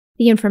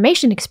The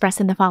information expressed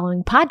in the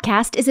following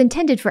podcast is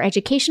intended for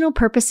educational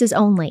purposes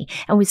only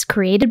and was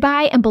created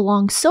by and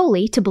belongs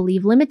solely to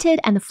Believe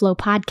Limited and the Flow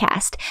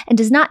podcast and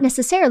does not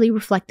necessarily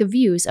reflect the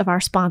views of our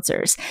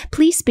sponsors.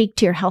 Please speak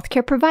to your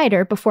healthcare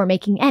provider before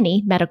making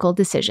any medical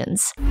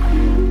decisions.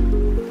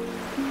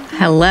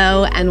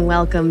 Hello and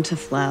welcome to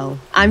Flow.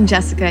 I'm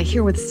Jessica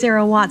here with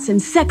Sarah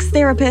Watson, sex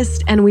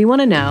therapist, and we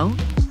want to know,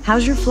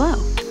 how's your flow?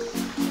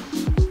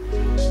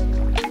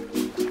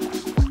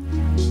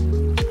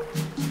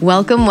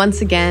 Welcome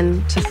once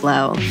again to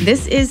Flow.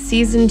 This is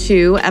Season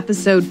 2,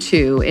 Episode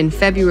 2 in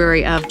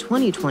February of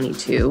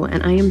 2022,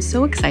 and I am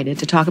so excited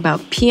to talk about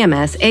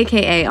PMS,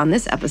 aka on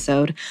this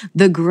episode,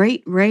 the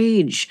Great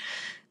Rage.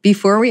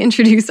 Before we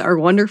introduce our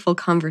wonderful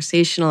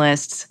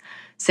conversationalists,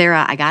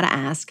 Sarah, I gotta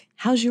ask,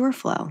 how's your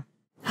flow?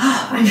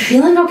 I'm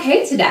feeling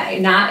okay today.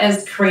 Not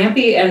as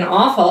crampy and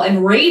awful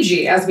and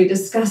ragey as we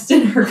discussed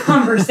in our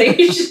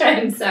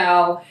conversation.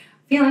 So,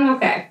 feeling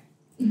okay.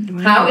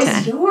 How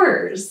is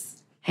yours?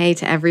 Hey,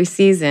 to every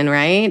season,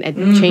 right? It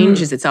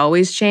changes. It's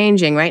always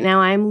changing. Right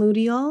now, I'm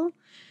luteal,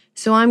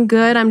 so I'm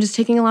good. I'm just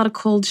taking a lot of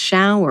cold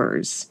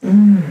showers.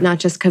 Not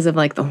just because of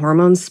like the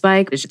hormone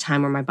spike. There's a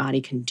time where my body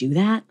can do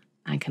that.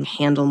 I can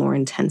handle more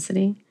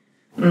intensity.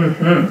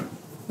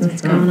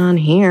 What's going on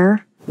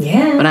here?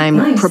 Yeah, but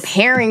I'm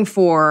preparing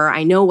for,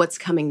 I know what's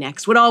coming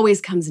next. What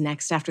always comes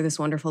next after this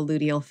wonderful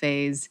luteal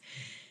phase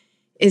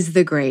is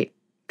the great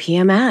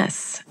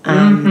PMS.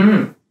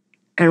 And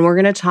we're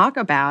going to talk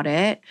about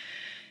it.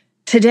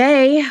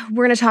 Today,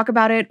 we're going to talk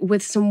about it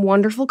with some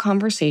wonderful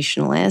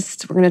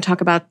conversationalists. We're going to talk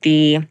about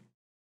the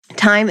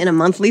time in a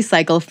monthly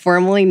cycle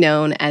formerly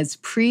known as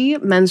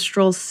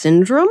premenstrual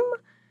syndrome.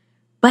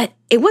 But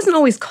it wasn't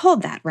always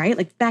called that, right?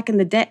 Like back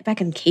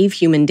in cave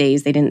human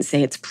days, they didn't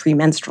say it's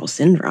premenstrual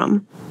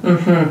syndrome.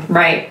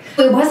 Right.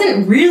 It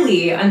wasn't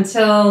really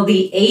until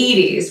the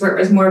 80s where it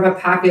was more of a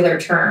popular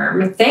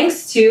term,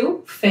 thanks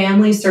to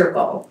Family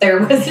Circle. There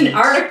was an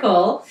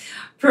article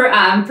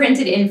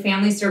printed in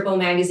Family Circle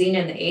magazine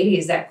in the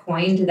 80s that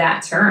coined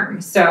that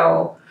term.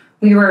 So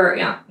we were,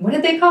 what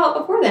did they call it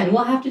before then?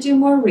 We'll have to do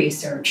more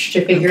research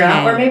to figure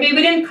out. Or maybe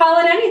we didn't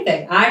call it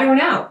anything. I don't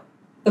know.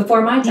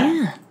 Before my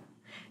time.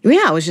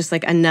 Yeah, it was just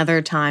like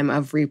another time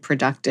of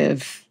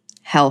reproductive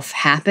health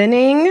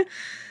happening.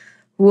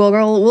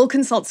 We'll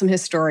consult some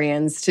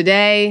historians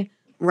today.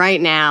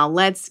 Right now,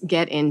 let's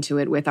get into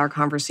it with our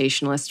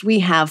conversationalist. We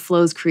have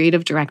Flow's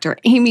creative director,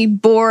 Amy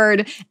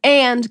Board,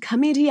 and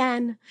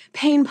comedian,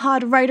 Pain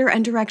Pod writer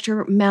and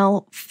director,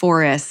 Mel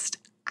Forrest.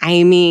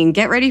 I mean,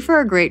 get ready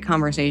for a great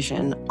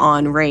conversation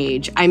on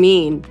rage. I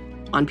mean,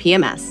 on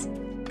PMS.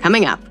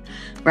 Coming up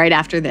right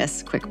after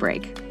this quick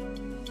break.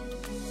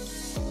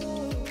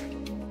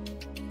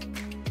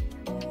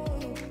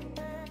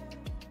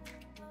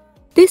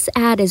 This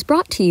ad is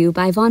brought to you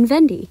by Von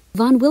Vendy,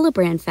 Von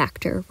Willebrand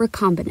Factor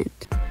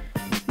Recombinant.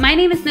 My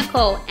name is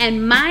Nicole,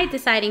 and my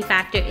deciding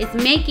factor is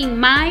making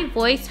my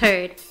voice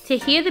heard. To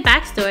hear the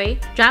backstory,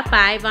 drop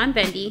by Von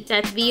Vendy,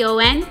 that's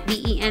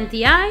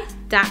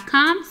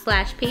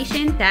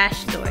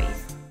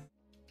vonvendi.com/patient-stories.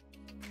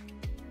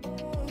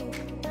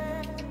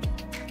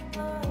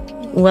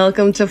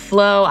 Welcome to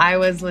Flow. I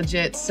was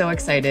legit so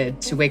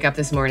excited to wake up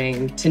this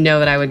morning to know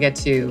that I would get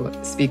to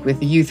speak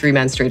with you three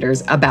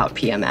menstruators about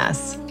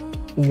PMS.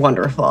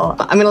 Wonderful.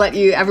 I'm going to let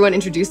everyone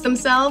introduce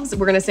themselves.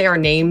 We're going to say our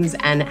names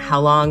and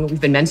how long we've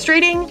been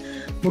menstruating.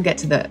 We'll get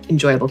to the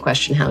enjoyable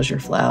question, how's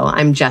your flow?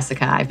 I'm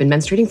Jessica. I've been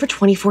menstruating for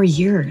 24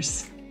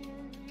 years.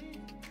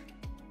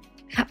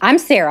 I'm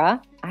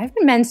Sarah. I've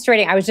been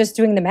menstruating. I was just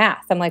doing the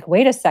math. I'm like,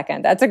 wait a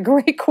second. That's a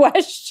great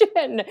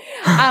question.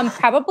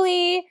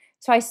 Probably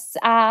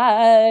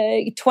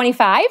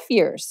 25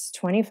 years.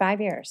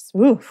 25 years.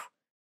 Oof.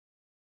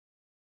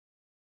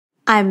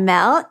 I'm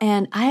Mel,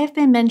 and I have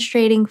been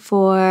menstruating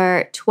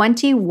for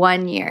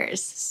 21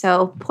 years.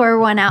 So pour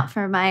one out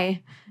for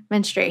my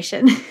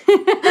menstruation.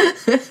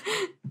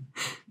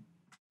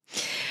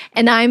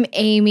 And I'm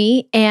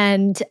Amy,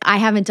 and I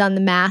haven't done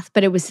the math,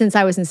 but it was since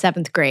I was in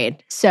 7th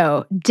grade.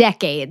 So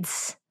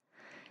decades.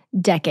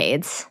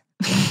 That's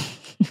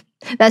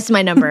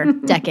my number,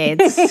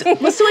 decades. So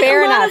like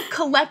a lot of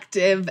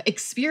collective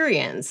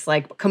experience,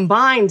 like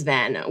combined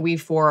then, we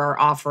four are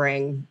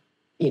offering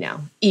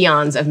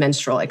eons of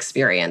menstrual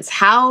experience.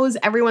 How's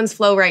everyone's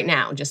flow right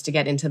now? Just to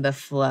get into the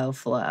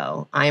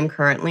flow. I am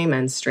currently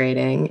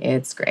menstruating.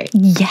 It's great.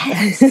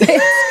 Yes.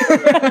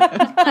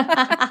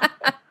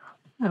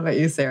 How about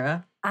you,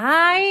 Sarah?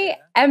 I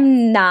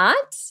am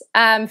not.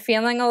 I'm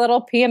feeling a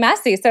little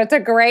PMSy. So it's a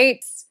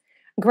great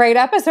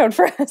episode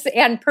for us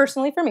and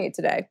personally for me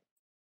today.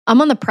 I'm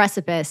on the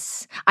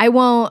precipice. I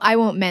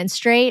won't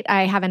menstruate.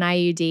 I have an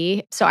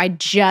IUD. So I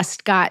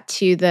just got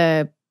to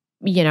the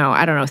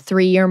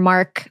 3-year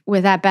mark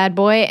with that bad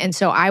boy. And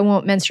so I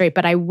won't menstruate,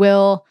 but I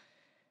will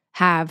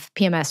have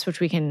PMS, which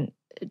we can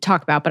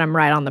talk about, but I'm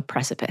right on the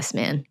precipice,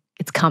 man.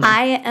 It's coming.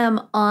 I am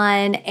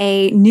on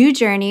a new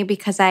journey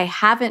because I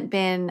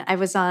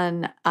was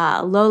on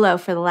Lolo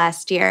for the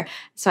last year,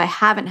 so I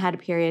haven't had a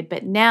period,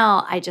 but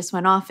now I just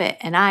went off it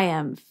and I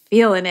am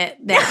feeling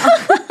it now.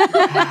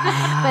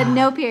 But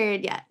no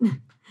period yet.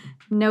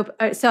 Nope.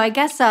 So I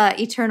guess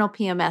eternal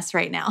PMS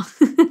right now.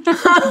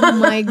 Oh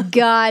my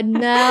God,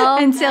 Mel.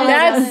 Until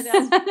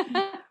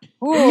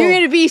you're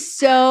going to be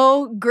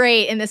so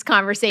great in this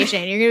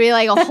conversation. You're going to be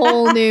like a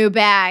whole new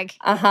bag.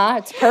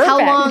 It's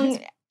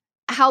perfect.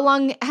 How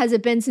long has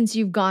it been since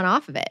you've gone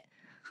off of it?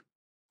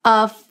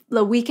 A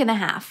week and a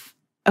half.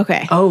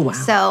 Okay. Oh, wow.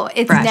 So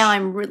it's Fresh. now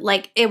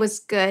it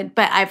was good,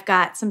 but I've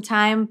got some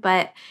time,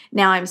 but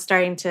now I'm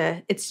starting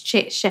to, it's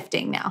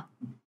shifting now.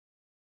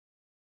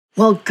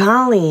 Well,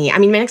 golly. I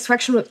mean, my next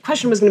question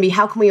was going to be,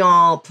 how can we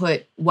all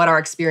put what our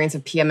experience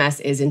of PMS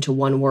is into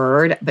one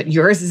word? But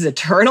yours is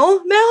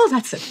eternal, Mel?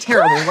 That's a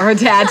terrible word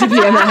to add to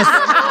PMS.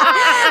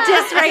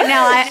 Just right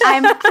now,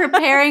 I'm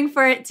preparing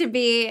for it to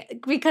be,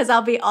 because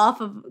I'll be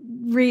off of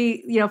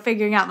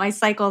figuring out my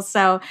cycle.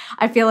 So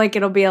I feel like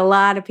it'll be a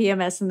lot of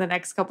PMS in the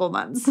next couple of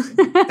months. Is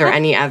there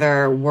any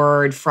other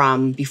word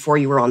from before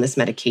you were on this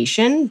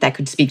medication that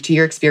could speak to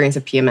your experience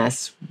of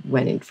PMS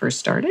when it first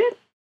started?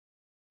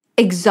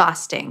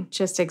 Exhausting,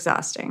 just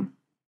exhausting.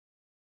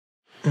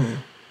 I'm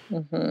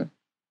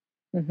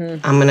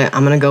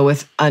gonna go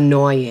with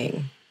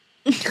annoying.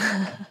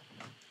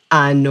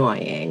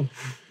 Annoying.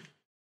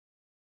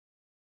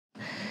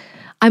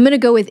 I'm going to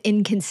go with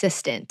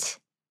inconsistent.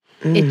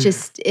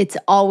 It's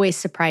always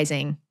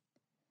surprising.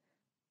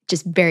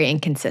 Just very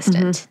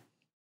inconsistent.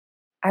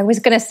 I was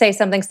going to say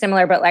something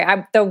similar, but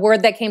the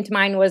word that came to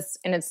mind was,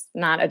 and it's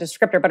not a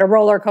descriptor, but a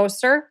roller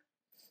coaster,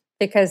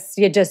 because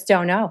you just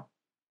don't know,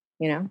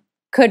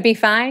 Could be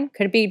fine,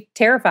 could be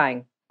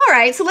terrifying. All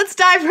right, so let's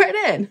dive right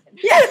in.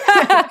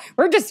 Yeah.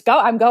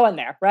 I'm going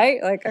there, right?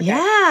 Okay.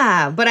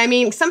 Yeah, but I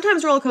mean,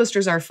 sometimes roller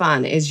coasters are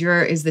fun. Is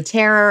the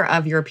terror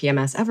of your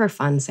PMS ever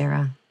fun,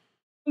 Sarah?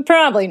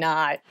 Probably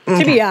not,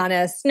 to be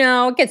honest.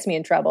 No, it gets me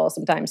in trouble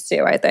sometimes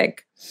too, I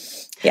think.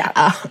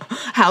 Yeah.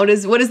 What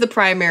is the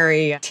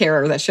primary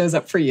terror that shows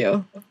up for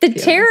you? The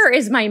terror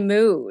is my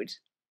mood,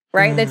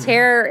 right? The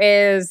terror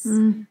is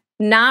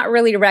not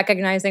really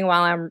recognizing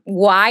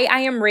why I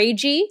am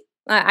ragey.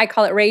 I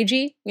call it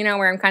ragey,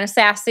 where I'm kind of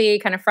sassy,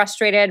 kind of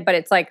frustrated, but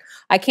it's like,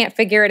 I can't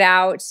figure it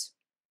out.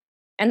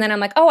 And then I'm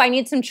like, oh, I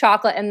need some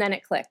chocolate. And then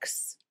it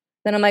clicks.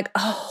 Then I'm like,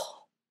 oh,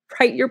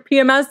 right, you're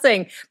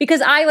PMSing.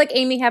 Because I, like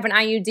Amy, have an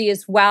IUD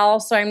as well.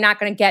 So I'm not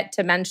going to get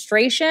to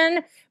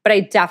menstruation, but I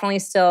definitely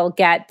still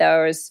get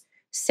those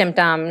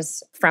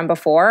symptoms from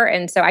before.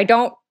 And so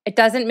it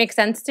doesn't make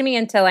sense to me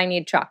until I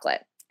need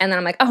chocolate. And then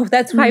I'm like, oh,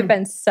 that's why I've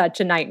been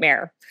such a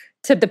nightmare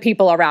to the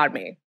people around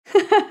me.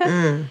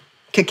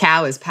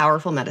 Cacao is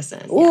powerful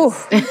medicine. Ooh,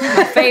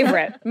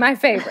 yes. My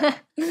favorite.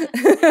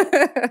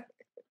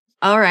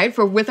 All right,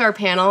 with our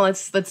panel,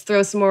 let's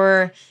throw some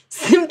more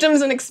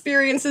symptoms and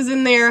experiences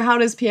in there. How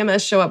does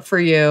PMS show up for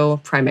you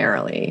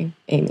primarily,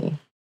 Amy?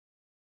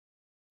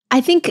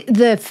 I think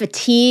the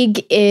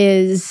fatigue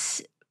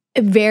is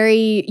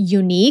very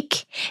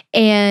unique,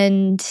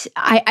 and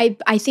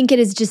I think it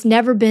has just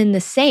never been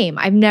the same.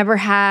 I've never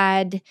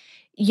had,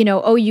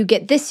 you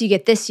get this, you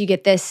get this, you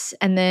get this,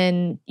 and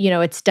then,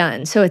 it's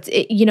done. So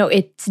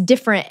it's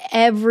different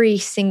every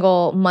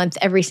single month,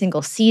 every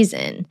single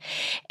season.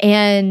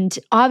 And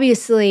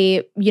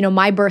obviously,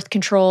 my birth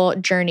control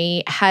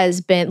journey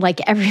has been, like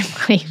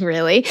everybody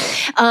really,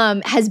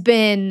 has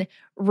been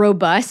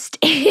robust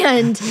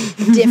and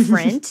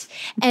different.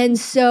 And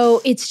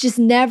so it's just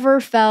never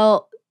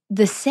felt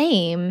the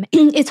same.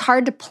 It's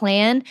hard to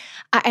plan.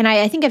 And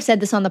I think I've said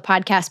this on the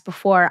podcast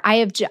before.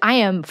 I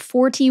am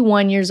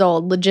 41 years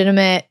old,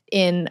 legitimate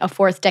in a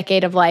fourth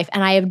decade of life.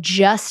 And I have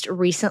just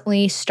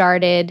recently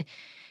started,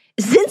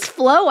 since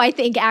Flow, I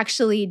think,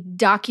 actually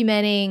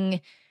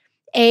documenting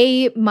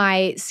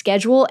my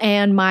schedule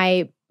and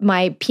my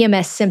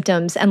PMS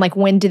symptoms and like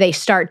when do they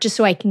start, just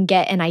so I can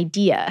get an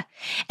idea.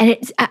 And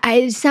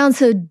it sounds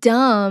so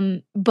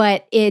dumb,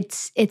 but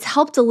it's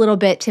helped a little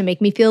bit to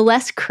make me feel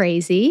less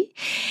crazy.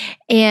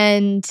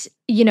 And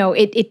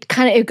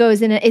it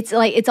goes in.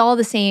 It's all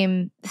the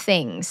same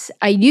things.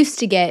 I used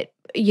to get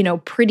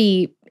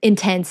pretty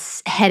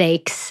intense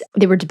headaches.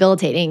 They were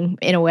debilitating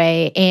in a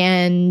way,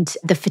 and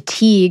the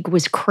fatigue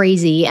was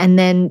crazy. And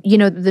then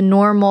the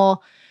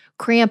normal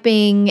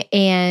cramping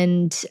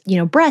and,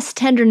 breast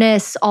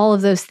tenderness, all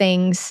of those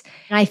things.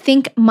 And I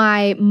think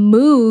my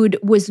mood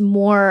was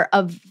more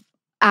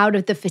out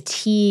of the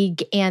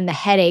fatigue and the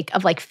headache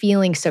of like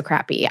feeling so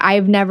crappy.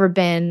 I've never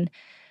been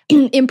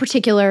in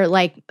particular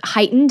like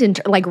heightened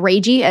and like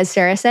ragey, as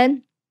Sarah said,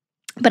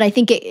 but I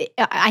think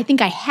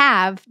I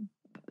have.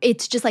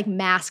 It's just like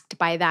masked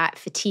by that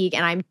fatigue,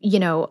 and I'm,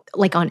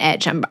 like on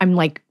edge. I'm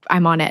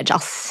on edge. I'll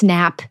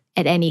snap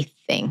at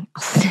anything.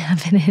 I'll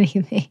snap at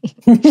anything.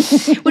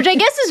 Which I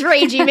guess is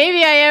ragey.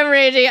 Maybe I am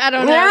ragey. I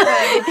don't know.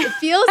 It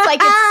feels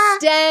like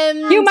it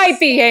stems. You might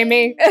be,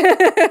 Amy.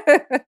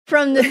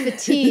 From the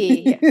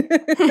fatigue.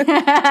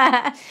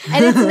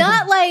 And it's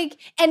not like,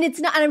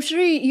 and I'm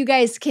sure you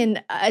guys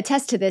can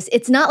attest to this.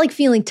 It's not like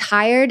feeling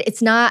tired.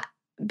 It's not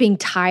being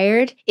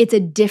tired. It's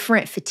a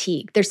different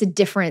fatigue. There's a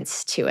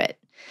difference to it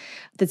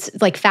that's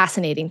like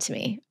fascinating to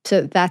me.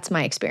 So that's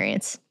my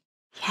experience.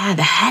 Yeah,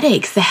 the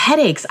headaches.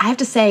 I have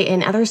to say,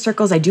 in other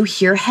circles, I do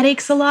hear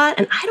headaches a lot.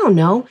 And I don't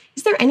know,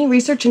 is there any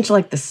research into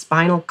like the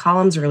spinal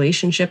column's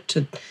relationship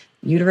to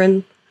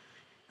uterine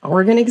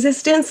organ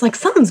existence? Like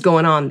something's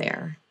going on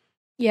there.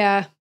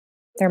 Yeah.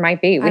 There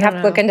might be. We have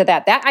to look into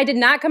that. I did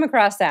not come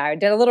across that. I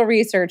did a little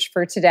research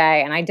for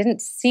today and I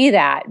didn't see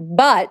that.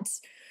 But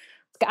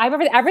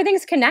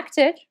everything's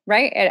connected,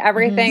 right?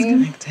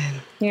 Everything,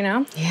 you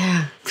know?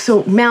 Yeah.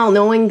 So Mel,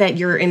 knowing that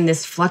you're in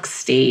this flux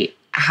state,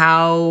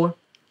 how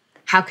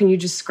can you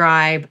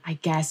describe, I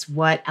guess,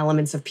 what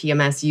elements of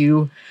PMS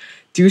you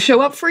do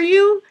show up for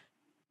you?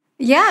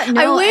 Yeah,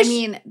 no,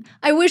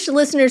 I wish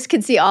listeners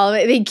could see all of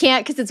it. They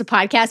can't because it's a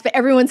podcast, but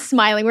everyone's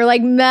smiling. We're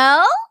like,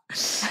 Mel?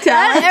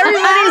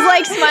 Everybody's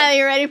like smiling.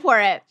 You're ready for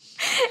it.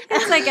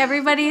 It's like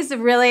everybody's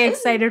really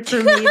excited for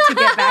me to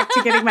get back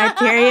to getting my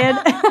period.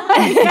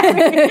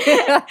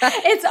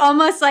 It's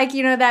almost like,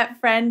 that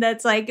friend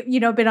that's like,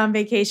 been on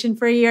vacation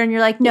for a year and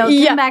you're like, no,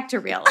 get back to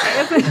real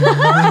life.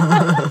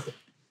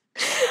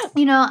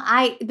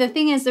 The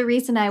thing is, the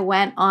reason I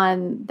went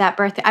on that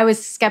birth, I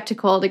was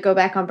skeptical to go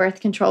back on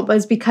birth control,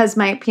 was because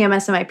my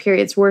PMS and my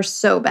periods were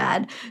so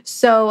bad.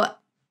 So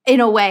in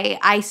a way,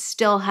 I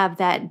still have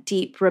that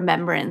deep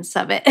remembrance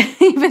of it,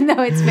 even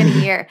though it's been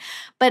a year.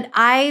 But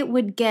I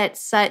would get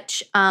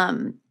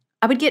I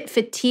would get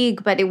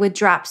fatigue, but it would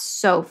drop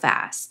so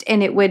fast.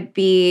 And it would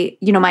be,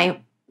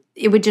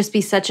 it would just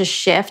be such a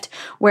shift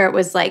where it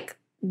was like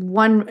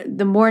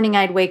the morning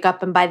I'd wake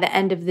up and by the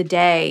end of the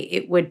day,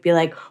 it would be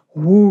like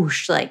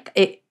whoosh, like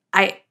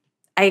I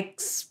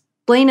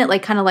explain it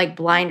like kind of like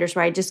blinders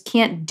where I just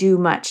can't do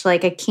much.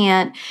 Like I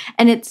can't,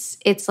 and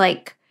it's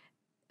like,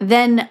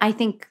 then I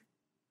think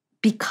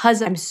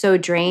because I'm so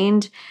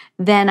drained,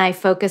 then I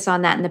focus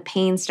on that and the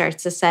pain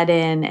starts to set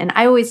in. And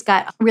I always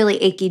got really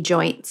achy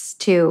joints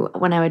too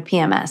when I would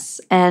PMS.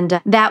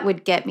 And that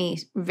would get me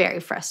very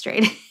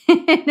frustrated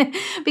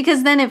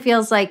because then it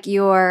feels like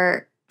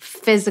your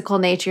physical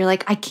nature,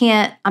 like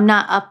I'm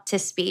not up to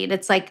speed.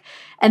 It's like,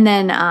 and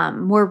then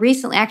more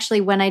recently, actually,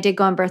 when I did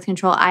go on birth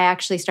control, I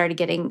actually started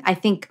getting, I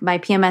think my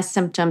PMS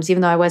symptoms,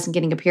 even though I wasn't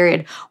getting a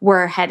period,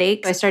 were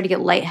headaches. I started to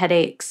get light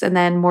headaches. And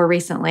then more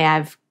recently,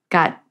 I've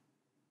got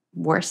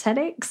worse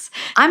headaches.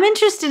 I'm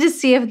interested to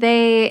see if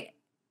they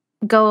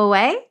go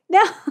away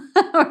now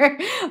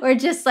or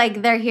just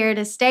like they're here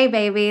to stay,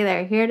 baby.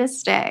 They're here to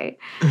stay.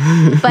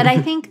 But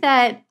I think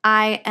that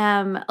I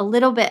am a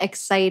little bit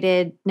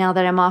excited now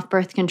that I'm off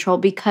birth control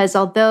because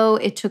although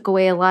it took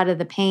away a lot of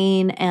the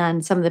pain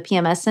and some of the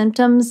PMS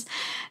symptoms,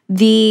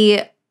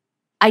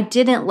 I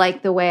didn't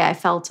like the way I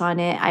felt on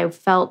it. I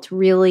felt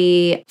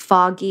really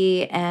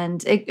foggy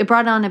and it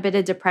brought on a bit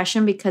of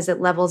depression because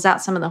it levels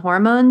out some of the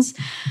hormones.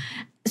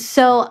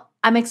 So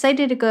I'm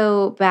excited to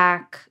go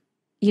back,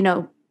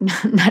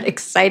 not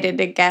excited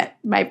to get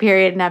my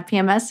period and have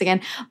PMS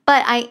again,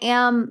 but I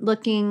am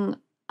looking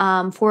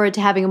forward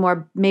to having a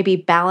more maybe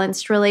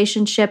balanced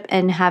relationship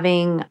and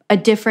having a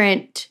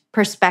different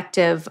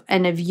perspective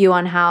and a view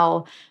on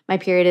how my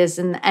period is.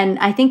 And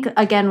I think,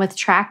 again, with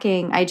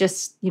tracking, I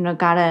just,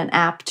 got an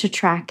app to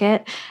track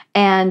it.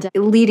 And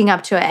leading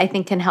up to it, I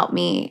think can help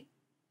me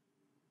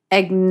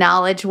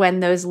acknowledge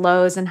when those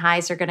lows and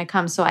highs are going to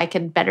come so I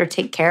can better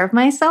take care of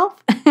myself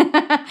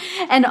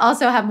and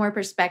also have more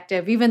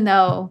perspective, even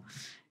though,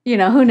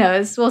 who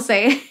knows, we'll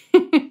see.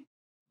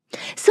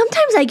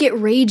 Sometimes I get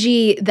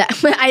ragey that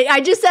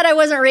I just said I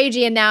wasn't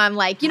ragey and now I'm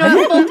like,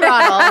 I'm full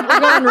throttle. We're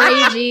going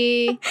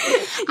ragey.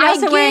 You're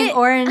also wearing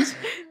orange.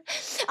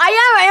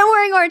 I am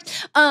wearing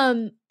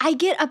orange. I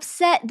get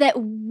upset that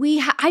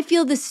I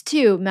feel this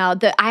too, Mel,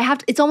 that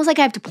it's almost like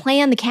I have to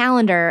plan the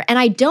calendar and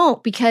I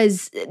don't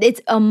because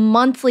it's a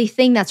monthly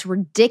thing that's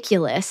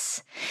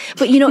ridiculous.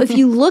 But if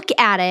you look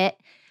at it,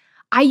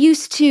 I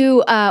used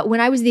to, when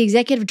I was the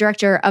executive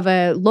director of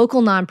a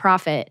local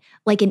nonprofit,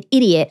 like an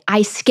idiot,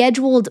 I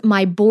scheduled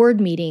my board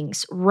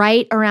meetings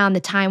right around the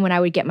time when I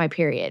would get my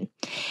period.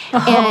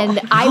 And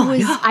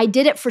I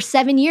did it for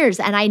 7 years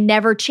and I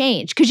never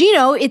changed. Cause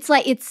it's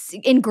like, it's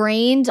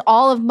ingrained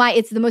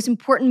it's the most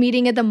important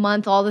meeting of the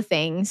month, all the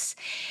things.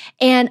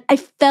 And I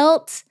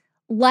felt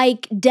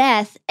like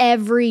death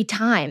every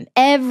time.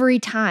 And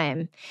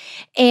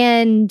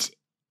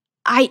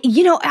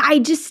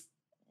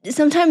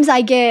sometimes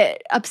I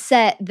get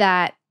upset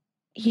that,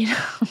 we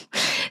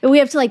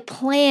have to like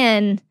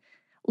plan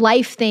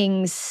life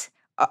things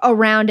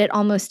around it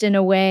almost in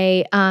a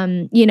way.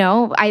 I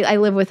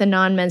live with a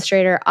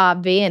non-menstruator,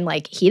 Obvi, and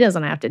like he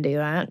doesn't have to do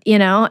that,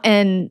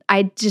 and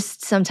I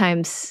just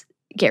sometimes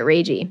get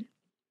ragey.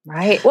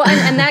 Right. Well,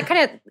 and that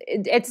kind of,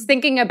 it's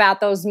thinking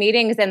about those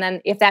meetings. And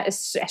then if that is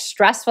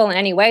stressful in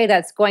any way,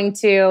 that's going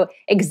to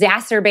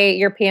exacerbate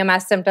your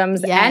PMS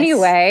symptoms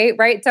anyway.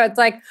 Right. So it's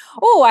like,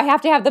 oh, I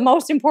have to have the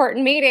most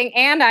important meeting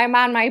and I'm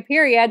on my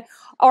period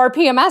or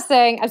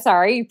PMSing.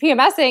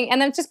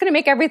 And then it's just going to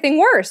make everything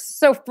worse.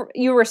 So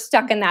you were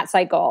stuck in that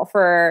cycle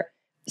for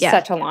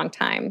such a long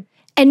time.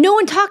 And no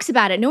one talks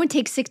about it. No one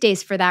takes sick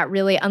days for that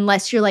really,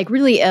 unless you're like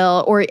really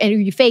ill or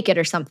you fake it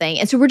or something.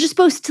 And so we're just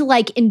supposed to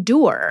like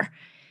endure.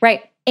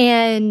 Right.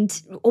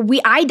 And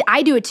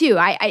I do it too.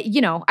 I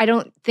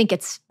don't think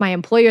it's my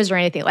employers or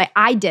anything. Like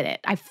I did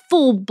it. I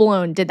full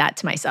blown did that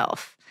to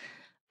myself.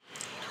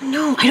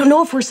 No, I don't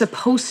know if we're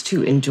supposed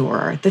to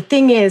endure. The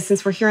thing is,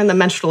 since we're here in the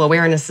Menstrual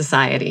Awareness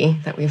Society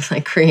that we've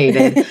like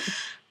created,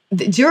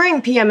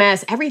 during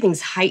PMS,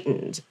 everything's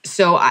heightened.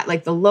 So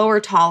like the lower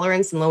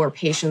tolerance and lower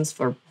patience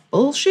for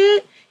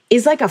bullshit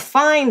is like a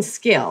fine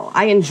skill.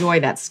 I enjoy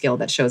that skill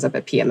that shows up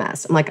at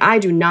PMS. I'm like, I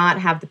do not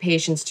have the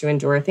patience to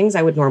endure things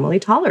I would normally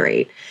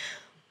tolerate.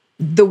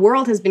 The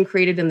world has been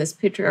created in this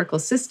patriarchal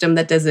system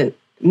that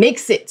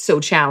makes it so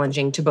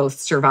challenging to both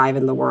survive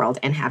in the world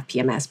and have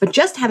PMS. But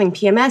just having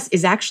PMS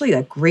is actually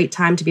a great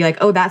time to be like,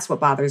 oh, that's what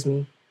bothers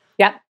me.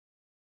 Yep.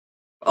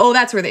 Oh,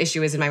 that's where the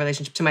issue is in my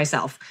relationship to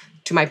myself,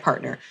 to my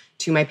partner,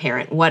 to my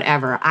parent,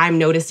 whatever. I'm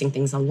noticing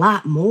things a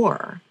lot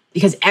more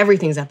because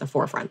everything's at the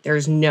forefront.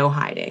 There's no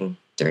hiding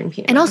during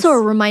PMS. And also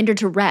a reminder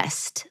to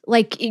rest.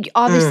 Like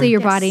obviously your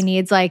body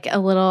needs like a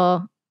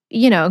little,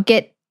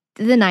 get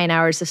the 9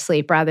 hours of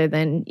sleep rather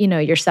than,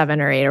 your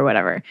 7 or 8 or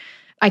whatever.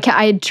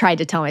 I tried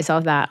to tell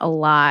myself that a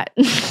lot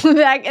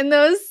back in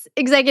those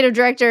executive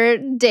director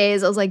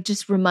days. I was like,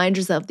 just remind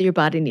yourself that your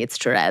body needs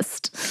to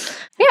rest.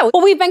 Yeah.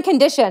 Well, we've been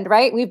conditioned,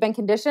 right? We've been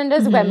conditioned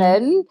as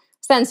women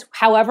since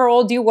however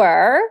old you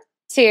were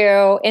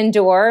to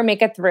endure,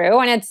 make it through.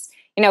 And it's,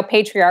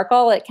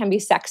 patriarchal. It can be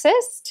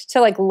sexist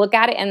to like look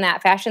at it in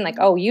that fashion. Like,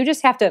 oh, you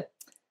just have to,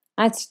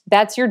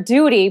 that's your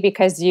duty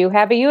because you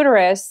have a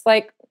uterus.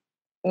 Like,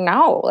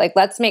 no, like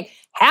let's make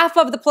half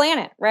of the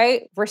planet,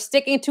 right? If we're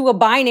sticking to a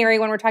binary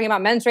when we're talking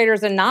about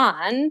menstruators and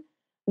non,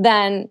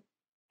 then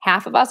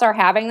half of us are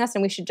having this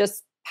and we should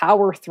just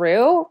power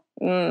through.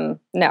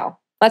 No,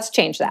 let's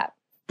change that.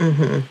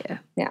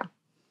 Yeah.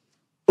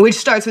 Which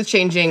starts with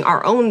changing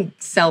our own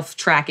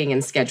self-tracking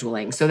and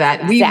scheduling so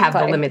that we have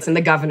the limits and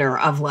the governor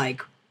of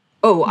like,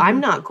 oh, I'm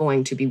not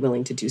going to be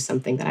willing to do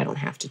something that I don't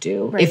have to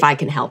do if I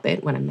can help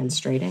it when I'm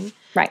menstruating.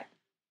 Right.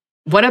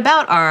 What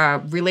about our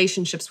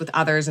relationships with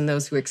others and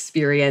those who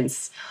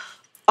experience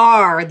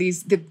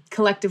the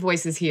collective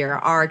voices here,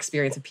 our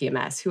experience of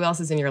PMS? Who else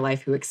is in your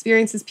life who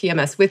experiences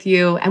PMS with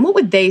you? And what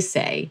would they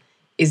say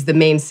is the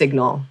main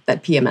signal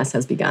that PMS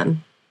has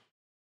begun?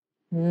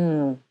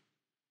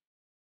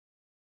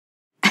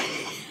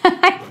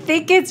 I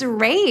think it's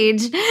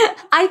rage.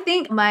 I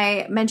think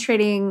my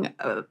menstruating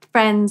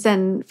friends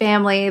and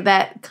family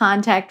that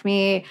contact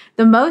me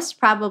the most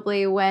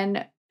probably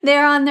when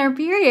they're on their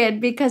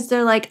period because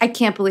they're like, I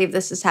can't believe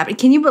this is happening.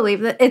 Can you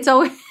believe that? It's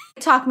always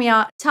talk me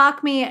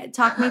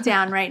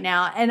down right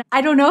now. And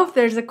I don't know if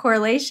there's a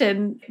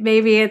correlation.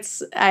 Maybe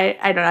it's I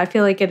don't know. I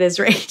feel like it is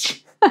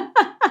rage.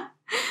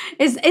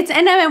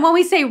 And when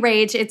we say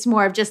rage, it's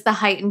more of just the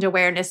heightened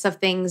awareness of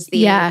things,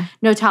 the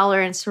no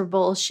tolerance for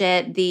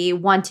bullshit, the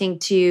wanting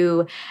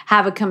to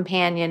have a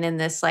companion in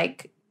this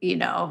like,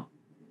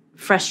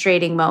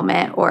 frustrating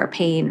moment or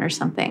pain or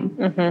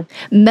something.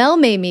 Mel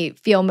made me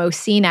feel most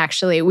seen,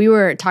 actually. We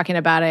were talking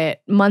about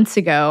it months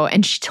ago,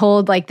 and she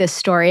told like this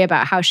story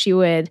about how she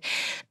would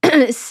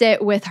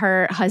sit with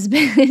her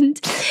husband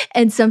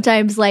and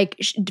sometimes like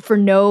for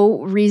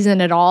no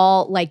reason at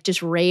all, like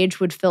just rage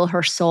would fill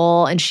her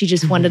soul and she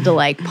just wanted to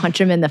like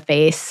punch him in the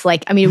face.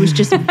 Like, I mean, it was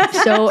just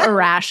so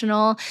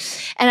irrational.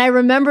 And I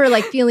remember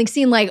like feeling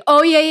seen like,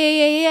 oh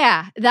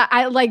yeah. That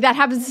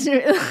happens all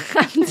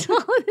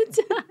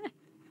the time.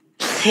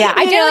 Yeah,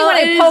 I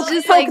generally want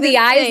to poke the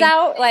eyes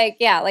out. Like,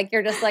 like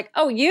you're just like,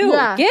 oh,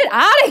 get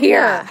out of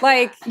here.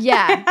 Like,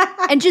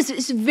 and just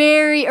it's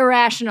very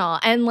irrational.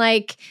 And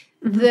like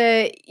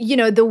the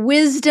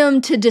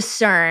wisdom to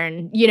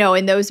discern,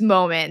 in those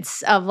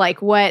moments of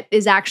like what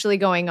is actually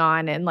going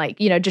on and like,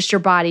 just your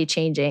body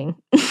changing.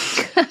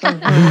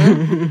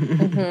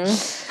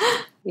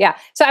 Yeah.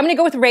 So I'm going to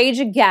go with rage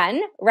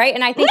again. Right.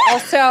 And I think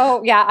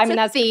also,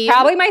 that's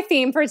probably my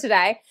theme for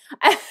today.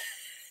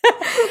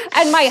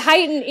 And my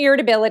heightened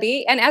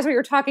irritability. And as we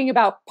were talking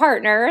about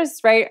partners,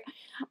 right,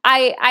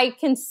 I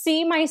can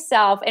see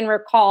myself and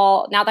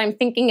recall, now that I'm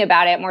thinking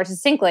about it more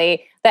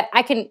succinctly, that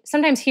I can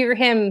sometimes hear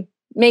him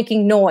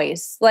making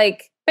noise,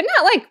 like, but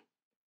not like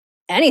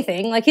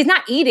anything. Like he's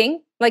not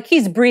eating, like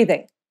he's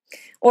breathing.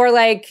 Or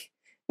like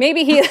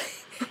maybe he's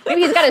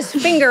got his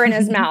finger in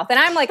his mouth and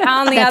I'm like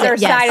on the other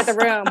side of the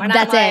room. And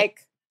That's I'm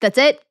like, that's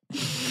it.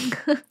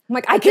 I'm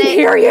like, I can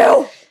hear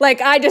you. Like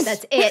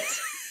that's it.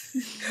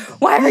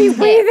 Why are you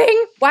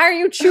breathing? Why are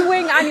you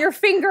chewing on your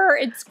finger?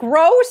 It's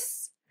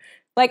gross.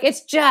 Like,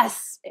 it's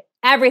just,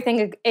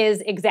 everything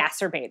is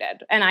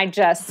exacerbated. And I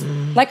just,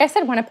 like I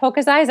said, want to poke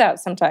his eyes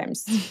out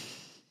sometimes.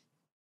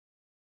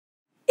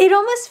 It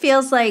almost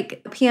feels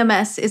like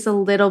PMS is a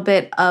little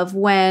bit of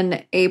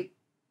when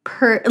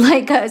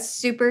like a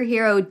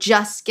superhero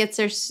just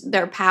gets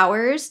their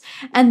powers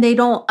and they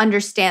don't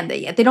understand it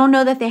yet. They don't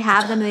know that they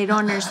have them and they don't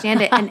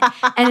understand it. And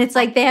it's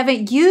like they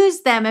haven't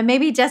used them. And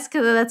maybe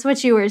Jessica, that's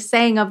what you were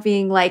saying of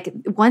being like,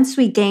 once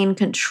we gain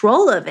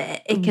control of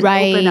it, it can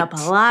open up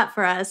a lot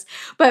for us.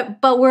 But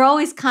we're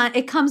always,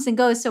 it comes and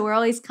goes. So we're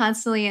always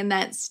constantly in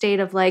that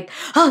state of like,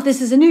 oh,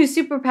 this is a new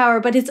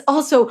superpower, but it's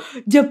also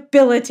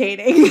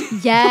debilitating.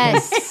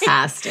 Yes.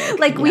 Fantastic.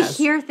 Like we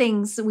hear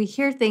things, we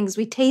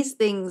taste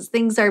things.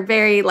 Things are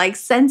very like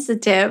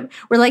sensitive.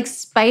 We're like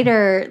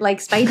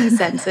spidey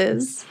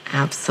senses.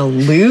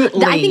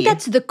 Absolutely. I think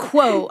that's the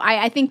quote.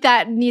 I think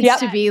that needs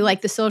to be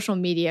like the social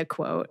media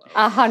quote.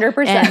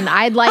 100%. And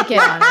I'd like it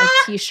on a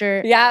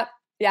t-shirt. Yep.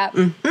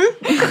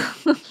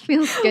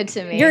 Feels good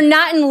to me. You're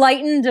not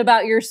enlightened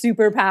about your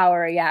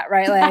superpower yet,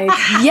 right? Like,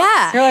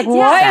 yeah. You're like,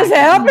 what is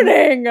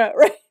happening?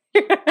 Right.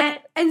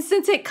 And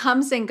since it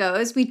comes and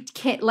goes, we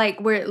can't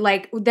we're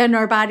like, then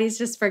our bodies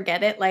just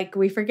forget it. Like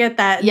we forget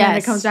that. And then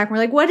it comes back and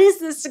we're like, what is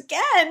this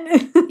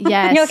again?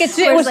 Yes. You're like,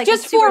 it was like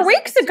just 4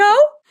 weeks ago.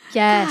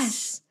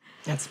 Yes.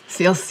 That's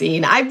feel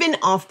seen. I've been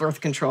off birth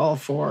control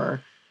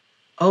for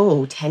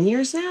 10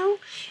 years now.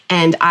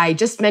 And I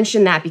just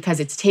mentioned that because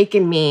it's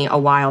taken me a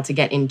while to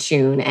get in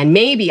tune. And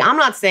maybe, I'm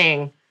not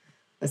saying,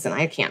 listen,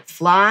 I can't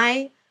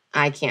fly,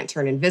 I can't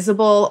turn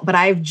invisible, but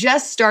I've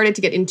just started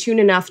to get in tune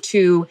enough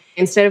to,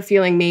 instead of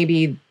feeling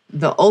maybe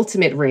the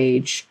ultimate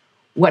rage,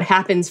 what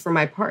happens for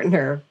my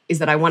partner is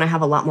that I want to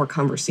have a lot more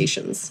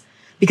conversations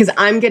because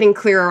I'm getting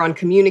clearer on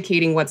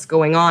communicating what's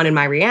going on in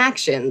my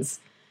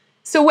reactions.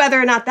 So whether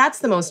or not that's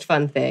the most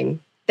fun thing,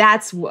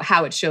 that's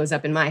how it shows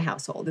up in my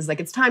household. Is like,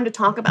 it's time to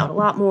talk about a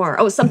lot more.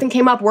 Oh, something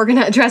came up. We're going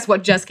to address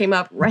what just came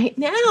up right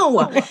now.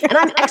 And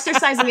I'm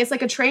exercising. It's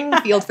like a training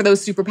field for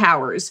those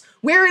superpowers.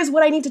 Where is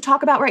what I need to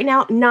talk about right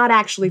now not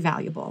actually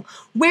valuable?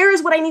 Where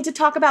is what I need to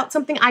talk about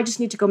something I just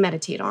need to go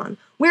meditate on?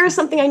 Where is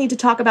something I need to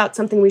talk about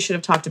something we should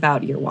have talked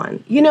about year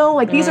one? You know,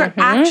 like these are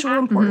actual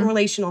important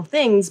relational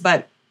things,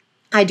 but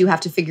I do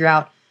have to figure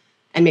out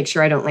and make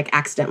sure I don't like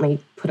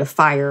accidentally put a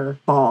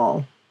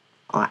fireball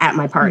at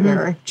my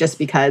partner just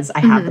because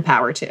I have the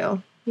power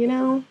to, you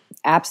know?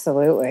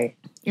 Absolutely.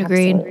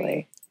 Agreed.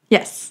 Absolutely.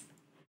 Yes.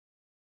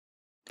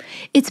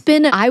 It's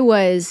been,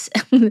 this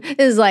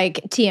is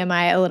like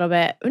TMI a little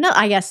bit. No,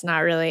 I guess not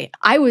really.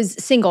 I was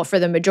single for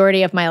the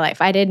majority of my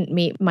life. I didn't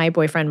meet my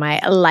boyfriend,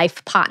 my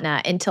life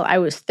partner, until I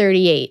was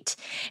 38.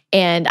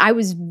 And I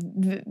was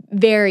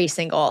very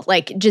single,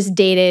 like just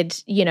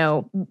dated,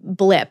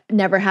 blip,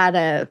 never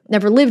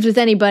lived with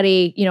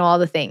anybody, all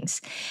the things.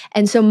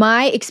 And so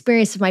my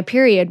experience of my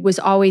period was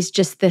always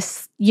just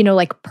this,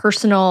 like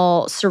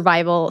personal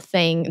survival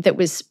thing that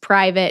was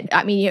private.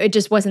 I mean, it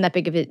just wasn't that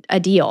big of a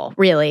deal,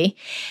 really.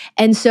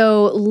 And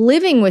so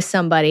living with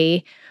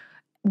somebody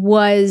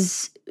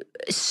was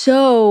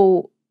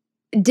so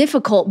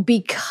difficult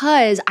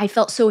because I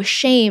felt so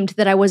ashamed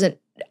that I wasn't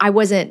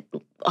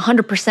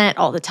 100%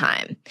 all the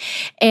time.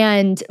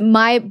 And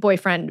my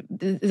boyfriend,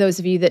 those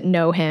of you that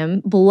know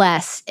him,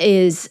 bless,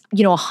 is,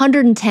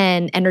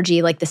 110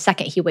 energy like the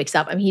second he wakes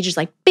up. I mean, he just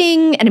like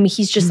bing. And I mean,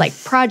 he's just like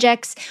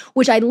projects,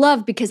 which I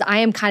love because I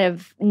am kind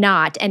of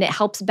not, and it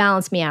helps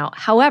balance me out.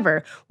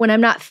 However, when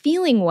I'm not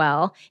feeling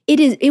well,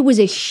 it was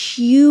a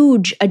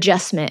huge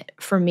adjustment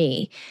for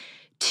me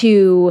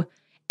to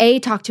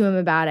talk to him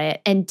about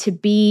it and to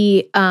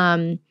be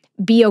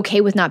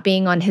okay with not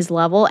being on his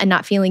level and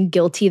not feeling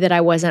guilty that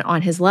I wasn't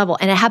on his level.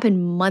 And it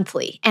happened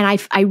monthly. And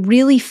I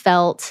really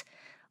felt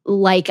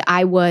like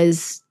I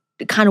was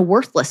kind of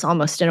worthless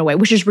almost in a way,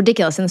 which is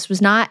ridiculous. And this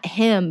was not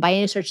him by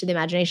any stretch of the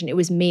imagination. It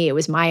was me. It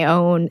was my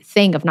own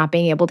thing of not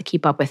being able to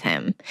keep up with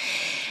him.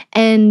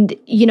 And,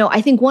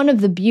 I think one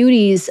of the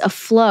beauties of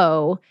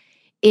flow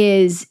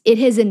is it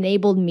has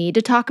enabled me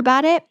to talk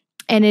about it.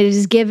 And it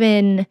has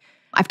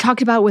I've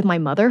talked about it with my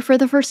mother for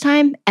the first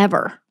time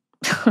ever.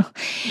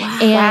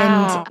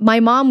 And my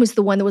mom was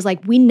the one that was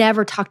like, we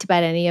never talked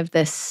about any of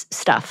this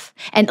stuff.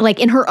 And like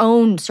in her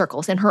own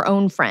circles, in her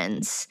own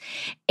friends.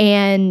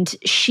 And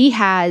she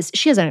has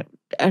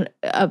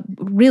a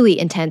really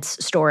intense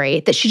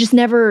story that she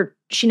never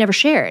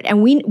shared.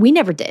 And we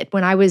never did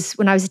when I was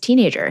a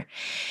teenager.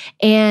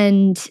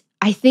 And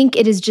I think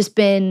it has just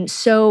been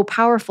so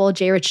powerful,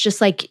 Jay Rich, just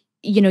like,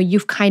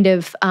 you've kind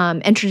of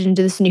entered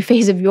into this new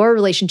phase of your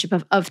relationship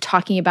of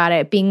talking about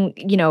it, being,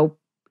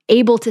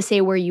 able to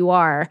say where you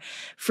are.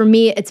 For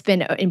me, it's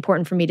been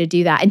important for me to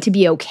do that and to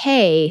be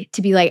okay,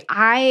 to be like,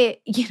 I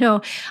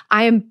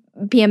am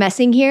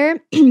PMSing here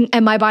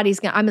and my body's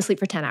I'm asleep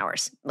for 10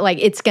 hours. Like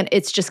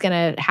it's just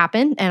gonna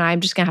happen and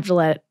I'm just gonna have to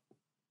let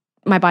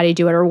my body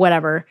do it or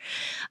whatever.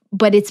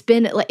 But it's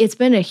been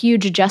a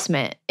huge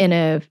adjustment in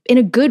a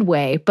good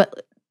way,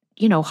 but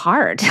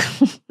hard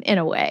in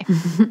a way.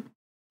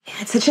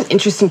 It's such an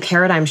interesting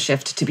paradigm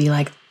shift to be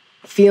like,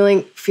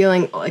 feeling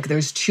like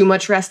there's too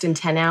much rest in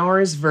 10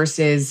 hours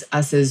versus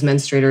us as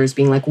menstruators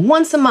being like,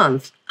 once a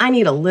month, I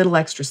need a little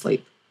extra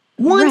sleep.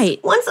 Once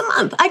a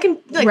month. I can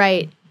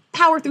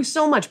power through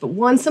so much, but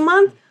once a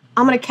month,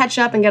 I'm going to catch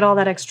up and get all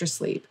that extra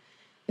sleep.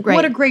 Like, Right.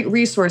 What a great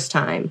resource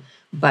time.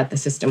 But the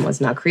system was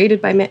not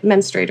created by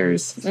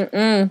menstruators.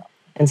 Mm-mm.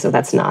 And so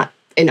that's not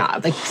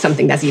like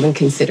something that's even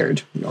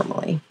considered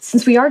normally.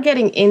 Since we are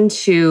getting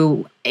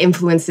into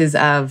influences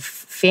of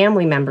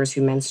family members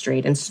who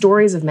menstruate and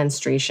stories of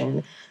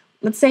menstruation,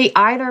 let's say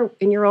either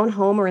in your own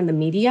home or in the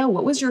media,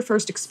 what was your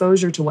first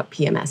exposure to what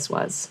PMS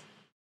was?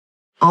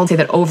 I'll say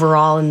that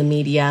overall in the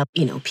media,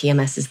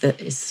 PMS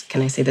is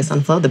can I say this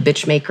on Flow, the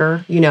bitch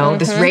maker,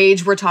 this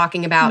rage we're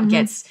talking about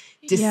gets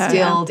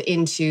distilled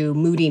into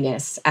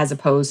moodiness as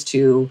opposed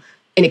to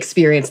an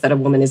experience that a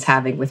woman is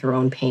having with her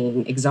own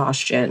pain,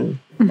 exhaustion,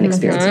 and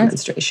experience of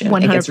menstruation.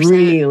 100%. It gets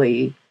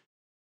really,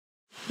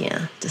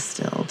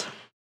 distilled.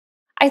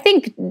 I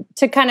think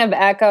to kind of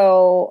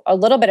echo a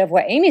little bit of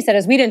what Amy said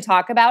is we didn't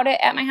talk about it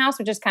at my house,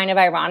 which is kind of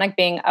ironic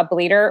being a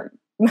bleeder,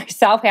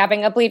 myself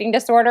having a bleeding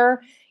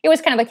disorder. It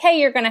was kind of like, hey,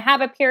 you're going to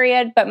have a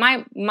period. But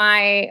my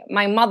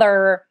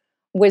mother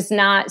was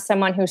not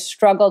someone who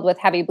struggled with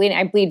heavy bleeding.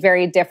 I bleed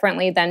very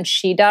differently than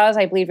she does.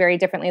 I bleed very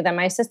differently than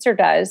my sister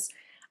does.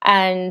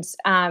 And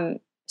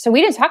so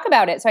we didn't talk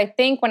about it. So I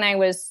think when I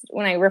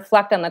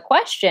reflect on the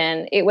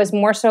question, it was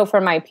more so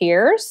for my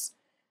peers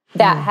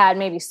that had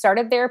maybe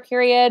started their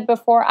period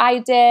before I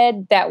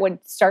did, that would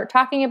start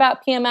talking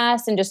about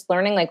PMS and just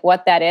learning like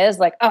what that is.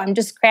 Like, oh, I'm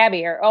just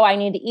crabby, or oh, I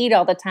need to eat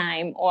all the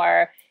time,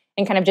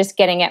 and kind of just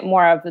getting at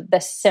more of the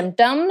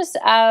symptoms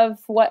of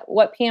what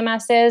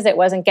PMS is. It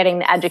wasn't getting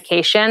the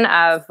education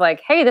of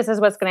like, hey, this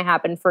is what's going to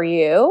happen for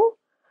you,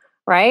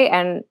 right?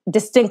 And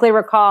distinctly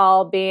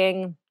recall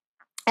being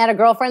at a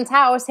girlfriend's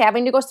house,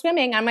 having to go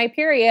swimming on my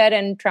period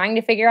and trying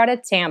to figure out a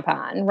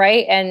tampon,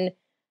 right? And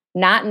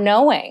not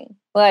knowing.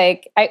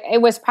 Like,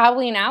 it was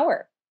probably an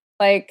hour,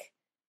 like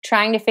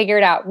trying to figure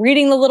it out,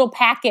 reading the little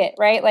packet,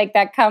 right? Like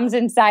that comes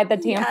inside the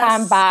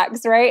tampon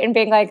box, right? And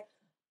being like,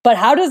 but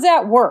how does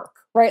that work?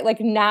 Right? Like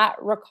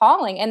not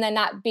recalling, and then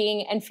not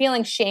being and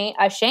feeling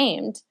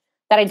ashamed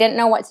that I didn't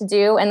know what to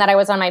do and that I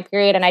was on my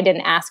period and I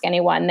didn't ask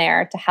anyone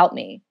there to help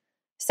me.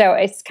 So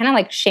it's kind of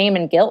like shame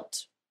and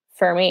guilt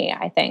for me,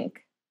 I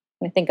think,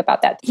 when I think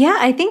about that. Yeah,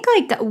 I think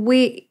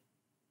like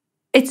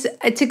it's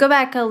to go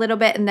back a little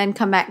bit and then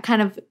come back,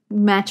 kind of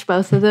match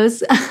both of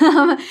those.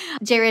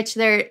 J. Rich,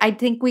 I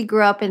think we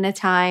grew up in a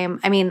time,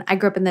 I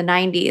grew up in the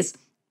 90s.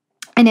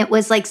 And it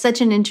was like such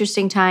an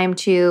interesting time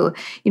to,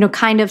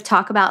 kind of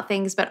talk about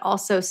things, but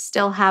also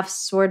still have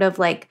sort of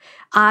like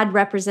odd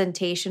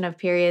representation of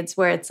periods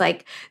where it's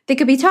like they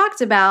could be talked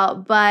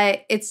about,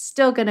 but it's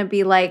still going to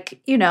be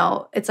like,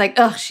 it's like,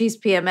 oh, she's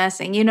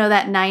PMSing,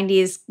 that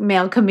 90s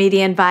male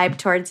comedian vibe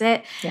towards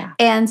it. Yeah.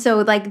 And so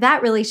like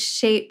that really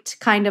shaped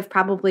kind of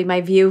probably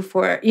my view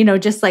for,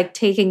 just like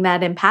taking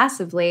that in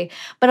passively.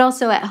 But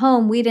also at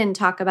home, we didn't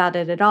talk about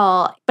it at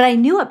all, but I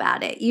knew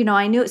about it.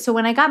 I knew. So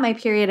when I got my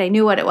period, I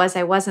knew what it was.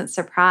 I wasn't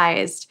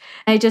surprised.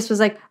 I just was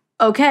like,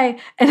 okay.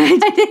 And I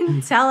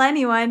didn't tell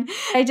anyone.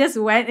 I just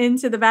went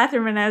into the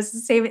bathroom and I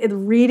was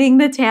reading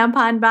the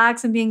tampon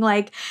box and being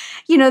like,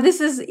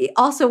 this is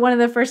also one of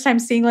the first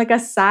times seeing like a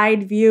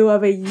side view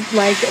of a,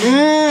 like,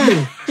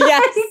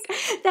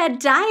 that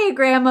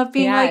diagram of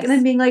being like, and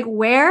then being like,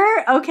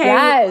 where? Okay.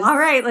 All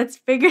right, let's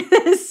figure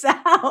this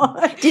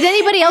out. Did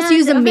anybody else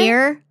use a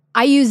mirror?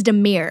 I used a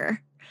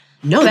mirror.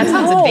 No, that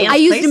sounds advanced. I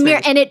used placement. a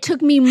mirror and it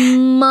took me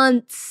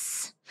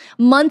months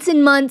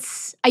and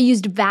months. I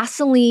used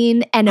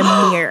Vaseline and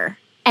a mirror.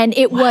 And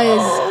it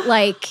was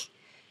like,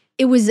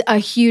 it was a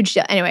huge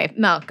deal. Anyway,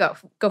 Mel, go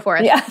for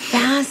it. Yeah.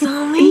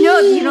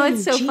 Vaseline.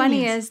 What's so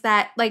funny is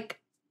that like,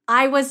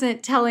 I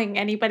wasn't telling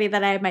anybody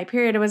that I had my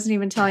period. I wasn't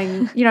even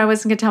telling, I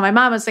wasn't going to tell my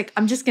mom. I was like,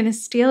 I'm just going to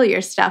steal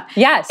your stuff.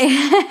 Yes.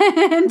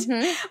 And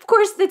of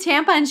course, the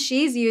tampon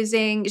she's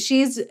using,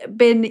 she's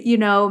been,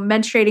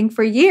 menstruating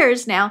for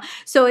years now.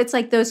 So it's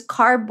like those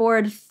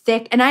cardboard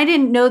thick. And I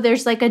didn't know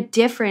there's like a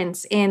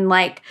difference in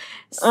like,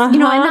 I'm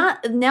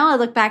not, now I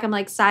look back, I'm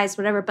like size,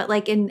 whatever, but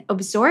like in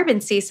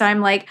absorbency. So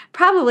I'm like,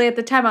 probably at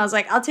the time I was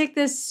like, I'll take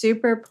this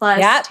Super Plus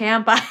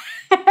tampon.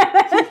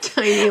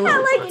 Tiny little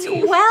at like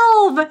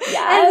 12 and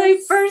my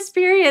first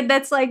period,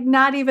 that's like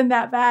not even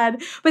that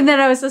bad. But then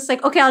I was just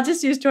like, okay, I'll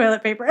just use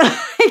toilet paper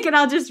and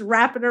I'll just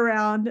wrap it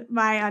around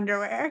my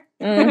underwear.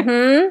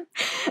 And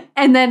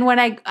then when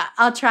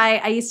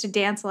I used to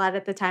dance a lot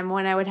at the time.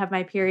 When I would have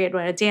my period,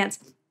 when I dance,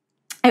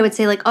 I would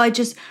say like, oh, I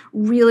just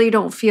really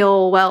don't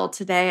feel well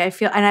today.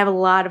 And I have a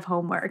lot of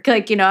homework.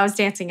 Like, I was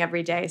dancing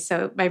every day.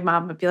 So my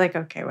mom would be like,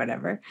 okay,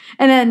 whatever.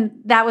 And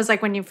then that was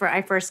like when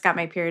I first got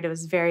my period, it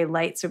was very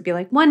light. So it'd be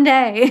like one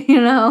day,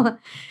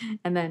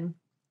 and then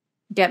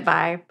get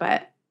by.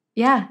 But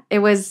yeah, it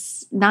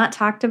was not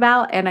talked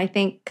about. And I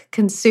think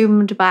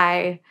consumed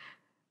by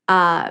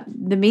the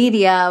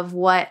media of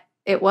what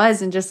it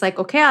was and just like,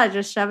 okay, I'll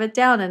just shove it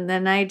down. And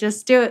then I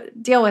just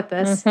deal with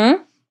this.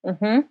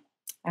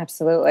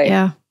 Absolutely.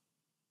 Yeah.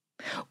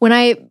 When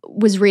I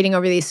was reading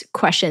over these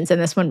questions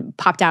and this one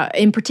popped out,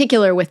 in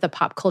particular with the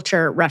pop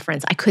culture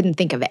reference, I couldn't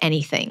think of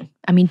anything.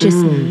 Just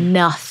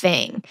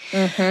nothing.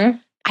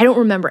 I I don't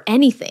remember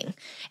anything.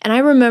 And I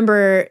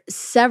remember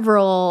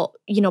several,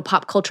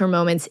 pop culture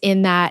moments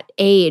in that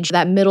age,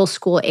 that middle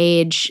school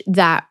age,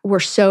 that were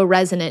so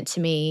resonant to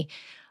me.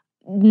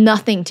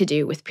 Nothing to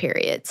do with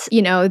periods.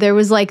 There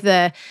was like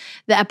the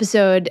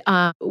episode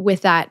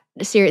with that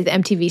series, the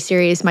MTV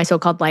series, My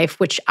So-Called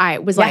Life, which I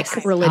was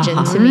like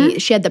religion to me.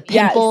 She had the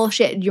pimple.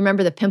 Do you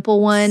remember the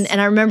pimple one?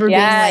 And I remember being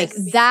like,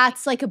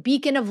 that's like a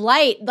beacon of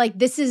light. Like,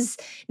 this is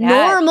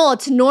normal.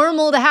 It's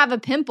normal to have a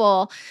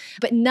pimple,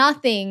 but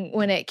nothing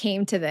when it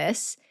came to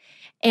this.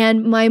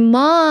 And my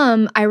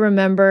mom, I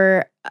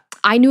remember,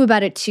 I knew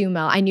about it too,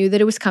 Mel. I knew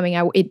that it was coming.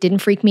 It didn't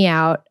freak me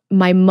out.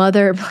 My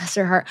mother, bless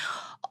her heart,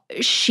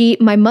 she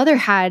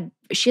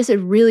has a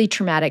really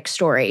traumatic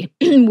story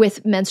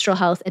with menstrual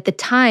health. At the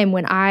time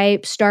when I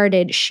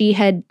started, she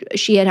had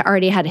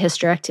already had a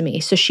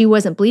hysterectomy, so she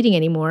wasn't bleeding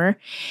anymore.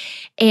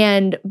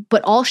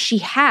 But all she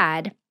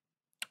had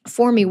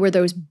for me were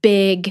those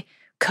big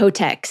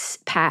Kotex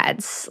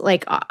pads,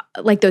 like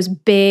those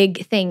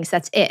big things.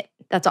 That's it.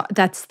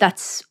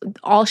 That's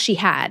all she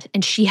had,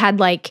 and she had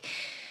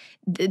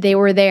they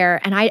were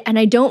there, and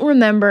I don't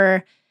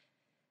remember.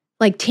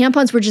 Like,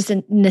 tampons were just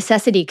a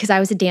necessity because I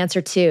was a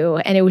dancer too.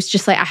 And it was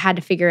just like I had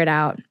to figure it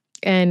out.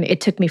 And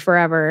it took me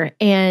forever.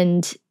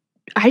 And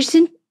I just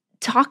didn't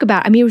talk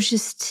about it. I mean, it was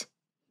just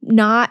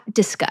not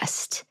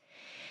discussed.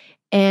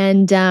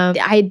 And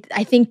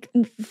I think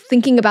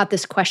thinking about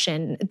this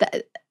question,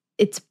 that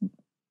it's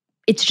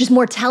just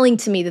more telling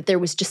to me that there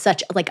was just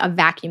such a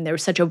vacuum. There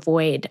was such a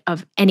void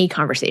of any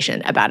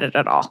conversation about it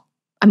at all.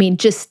 I mean,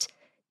 just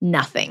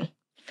nothing.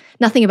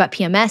 Nothing about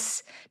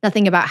PMS,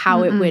 nothing about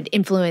how it would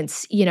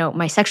influence,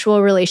 my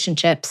sexual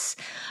relationships.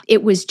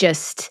 It was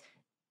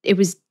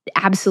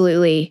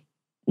absolutely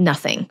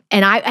nothing.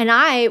 And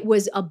I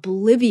was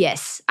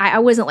oblivious. I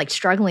wasn't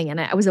struggling in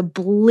it. I was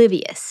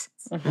oblivious.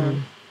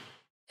 Mm-hmm.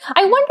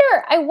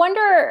 I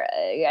wonder,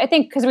 I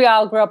think because we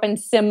all grew up in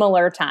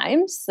similar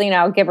times,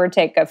 give or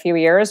take a few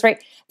years,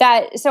 right?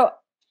 So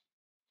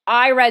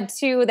I read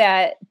too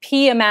that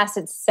PMS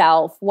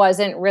itself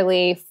wasn't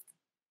really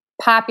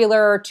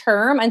popular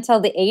term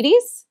until the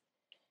 80s,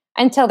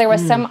 until there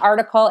was some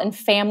article in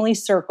Family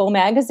Circle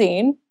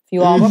magazine, if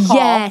you all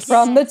recall,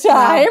 from the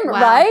time,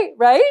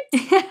 right?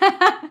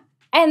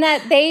 And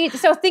that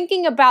so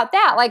thinking about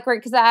that,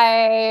 because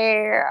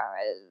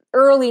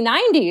early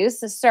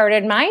 90s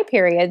started my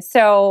period,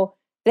 so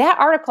that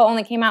article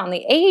only came out in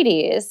the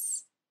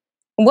 80s.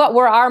 What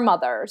were our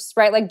mothers,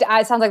 right? It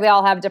sounds like they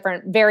all have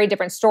very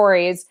different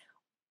stories.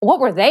 What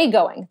were they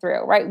going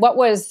through, right?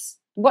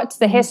 What's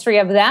the history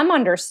of them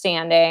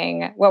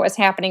understanding what was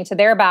happening to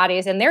their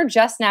bodies? And they're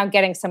just now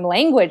getting some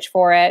language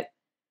for it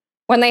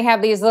when they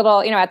have these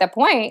little, at that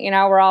point,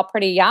 we're all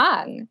pretty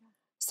young.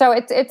 So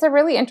it's a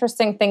really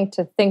interesting thing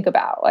to think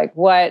about,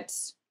 what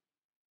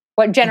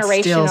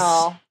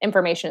generational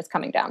information is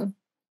coming down.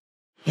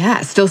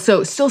 Yeah, still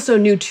so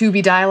new to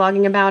be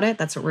dialoguing about it.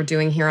 That's what we're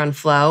doing here on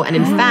Flow. And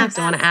in fact,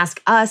 I want to ask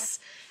us,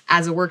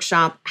 as a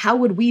workshop, how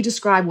would we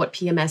describe what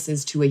PMS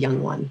is to a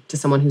young one, to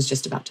someone who's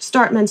just about to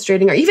start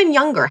menstruating or even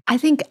younger? I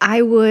think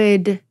I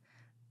would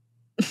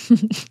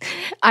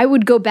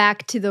go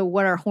back to the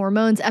What Are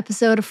Hormones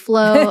episode of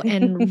Flow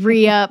and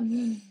re-up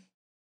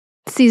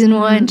season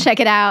 1. Check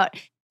it out.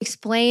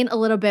 Explain a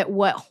little bit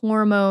what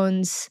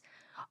hormones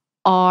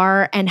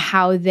are and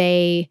how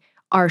they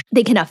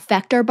can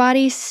affect our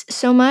bodies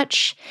so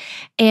much.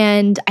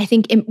 And I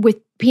think with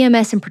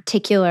PMS in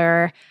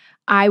particular,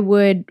 I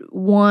would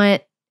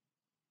want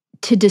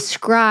to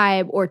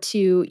describe or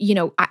to,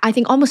 I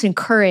think almost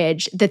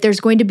encourage that there's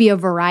going to be a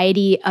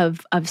variety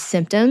of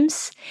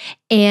symptoms.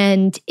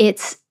 And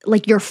it's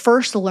like your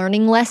first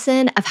learning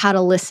lesson of how to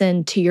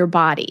listen to your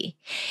body.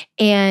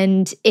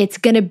 And it's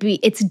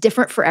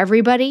different for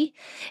everybody.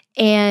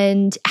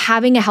 And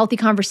having a healthy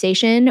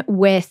conversation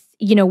with,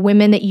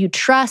 women that you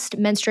trust,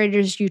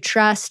 menstruators you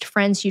trust,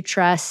 friends you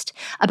trust,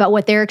 about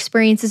what their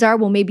experiences are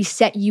will maybe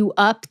set you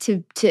up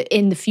to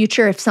in the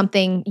future if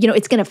something,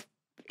 it's going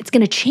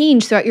to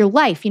change throughout your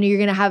life. You're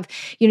going to have,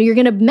 you're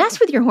going to mess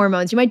with your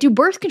hormones. You might do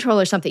birth control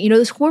or something.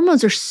 Those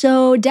hormones are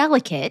so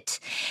delicate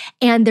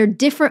and they're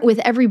different with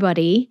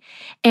everybody.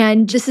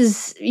 And this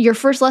is your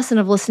first lesson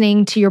of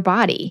listening to your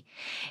body.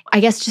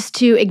 I guess just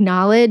to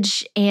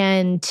acknowledge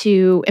and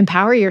to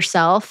empower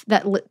yourself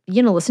that,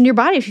 listen to your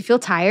body. If you feel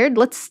tired,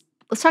 let's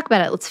talk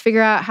about it. Let's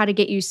figure out how to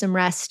get you some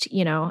rest,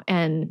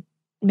 and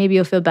maybe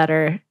you'll feel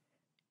better,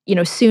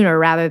 sooner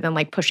rather than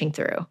pushing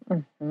through.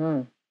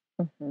 Mm-hmm.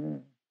 Mm-hmm.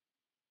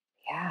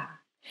 Yeah.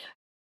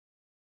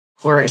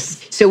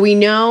 Forrest. So we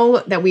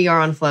know that we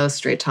are on Flow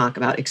Straight Talk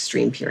about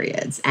extreme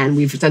periods, and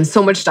we've done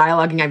so much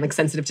dialoguing. I'm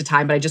sensitive to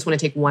time, but I just want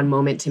to take one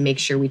moment to make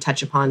sure we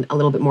touch upon a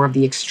little bit more of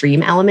the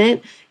extreme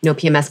element.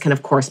 PMS can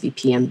of course be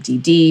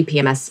PMDD.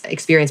 PMS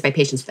experienced by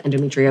patients with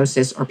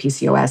endometriosis or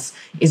PCOS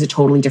is a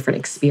totally different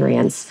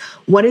experience.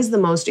 What is the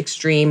most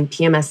extreme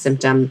PMS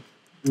symptom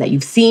that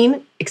you've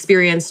seen,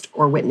 experienced,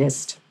 or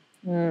witnessed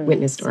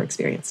or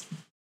experienced?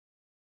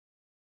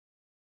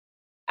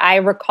 I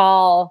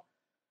recall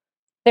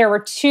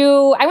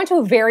I went to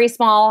a very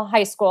small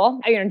high school.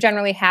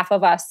 Generally half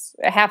of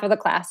the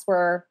class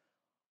were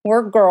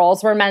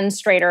girls, were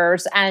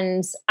menstruators.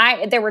 And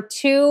there were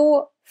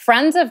two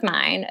friends of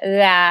mine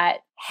that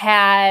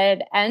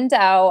had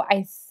endo,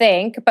 I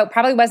think, but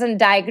probably wasn't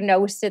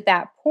diagnosed at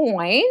that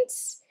point.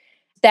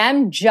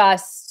 Them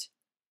just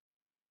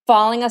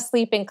falling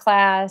asleep in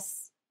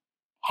class,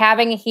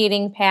 having a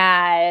heating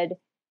pad,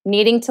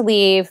 needing to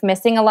leave,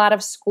 missing a lot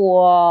of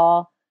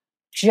school,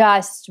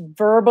 just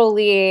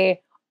verbally,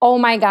 oh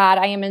my God,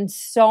 I am in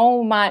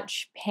so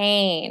much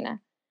pain,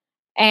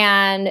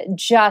 and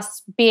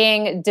just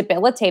being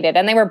debilitated.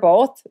 And they were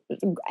both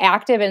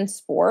active in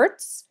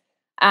sports.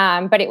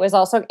 But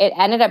it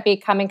ended up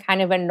becoming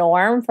kind of a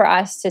norm for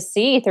us to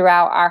see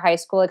throughout our high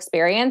school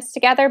experience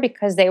together,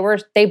 because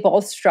they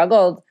both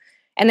struggled,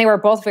 and they were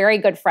both very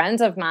good friends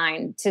of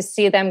mine, to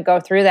see them go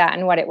through that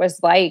and what it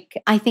was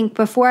like. I think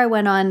before I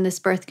went on this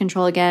birth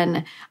control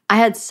again, I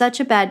had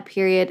such a bad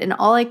period, and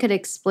all I could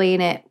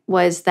explain it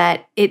was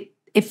that it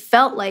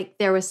felt like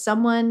there was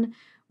someone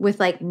with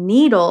like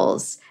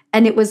needles,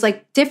 and it was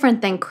like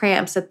different than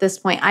cramps at this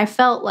point. I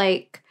felt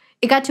like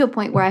it got to a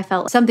point where I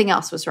felt something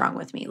else was wrong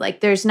with me.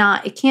 Like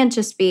it can't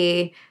just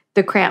be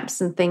the cramps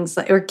and things,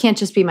 or it can't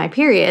just be my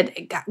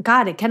period.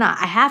 God, it cannot.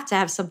 I have to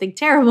have something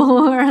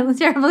terrible or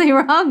terribly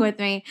wrong with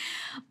me.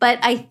 But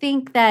I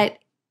think that,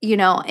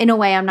 in a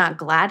way, I'm not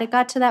glad it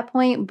got to that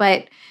point,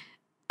 but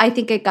I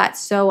think it got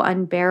so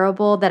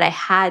unbearable that I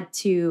had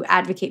to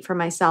advocate for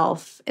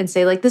myself and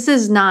say, like, this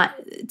is not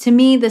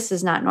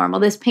normal.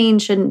 This pain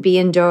shouldn't be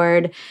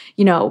endured.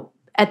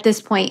 At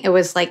this point, it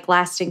was like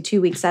lasting 2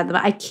 weeks out of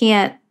the, I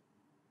can't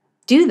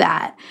do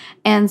that.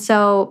 And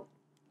so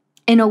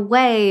in a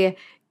way,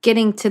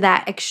 getting to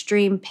that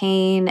extreme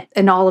pain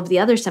and all of the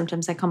other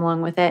symptoms that come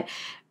along with it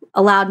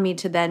allowed me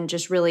to then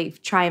just really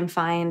try and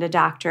find a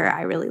doctor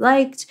I really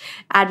liked,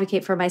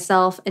 advocate for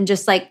myself, and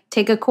just like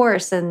take a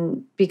course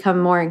and become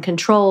more in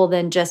control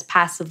than just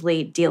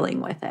passively dealing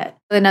with it.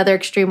 Another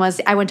extreme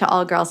was I went to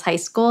all girls high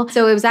school.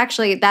 So it was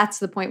actually, that's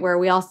the point where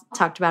we all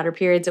talked about our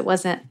periods. It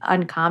wasn't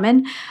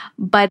uncommon,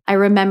 but I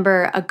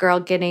remember a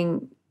girl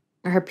getting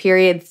her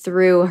period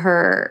through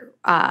her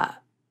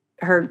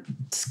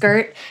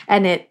skirt,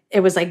 and it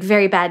was like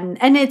very bad,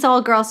 and it's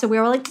all girls, so we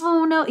were like,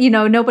 oh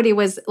no, nobody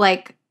was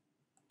like,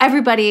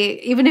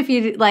 everybody, even if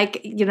you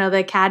like,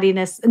 the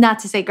cattiness, not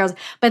to say girls,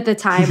 but at the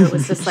time it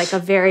was just like a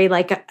very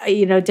like,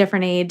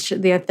 different age,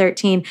 the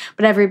 13,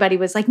 but everybody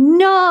was like,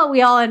 no,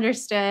 we all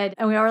understood.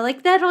 And we were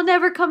like, that'll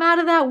never come out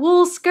of that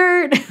wool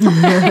skirt.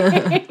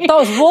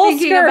 Those wool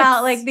Thinking skirts.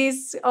 about like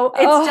these,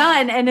 it's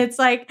done. And it's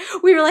like,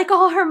 we were like,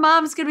 oh, her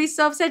mom's going to be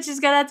so upset. She's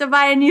going to have to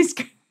buy a new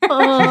skirt.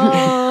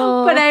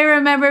 Oh. But I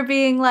remember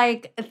being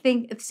like,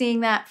 seeing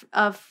that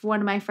of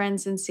one of my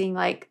friends and seeing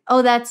like,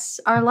 oh,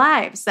 that's our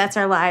lives. That's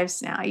our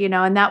lives now,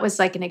 and that was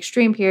like an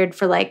extreme period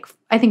for like,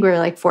 I think we were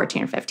like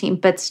 14 or 15,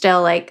 but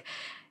still like,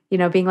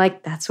 being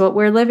like, that's what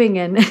we're living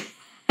in.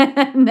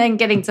 And then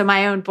getting to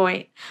my own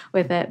point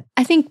with it.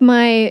 I think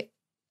my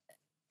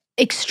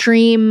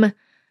extreme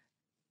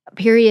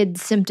period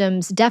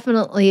symptoms,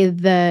 definitely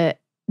the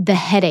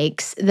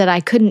headaches that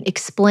I couldn't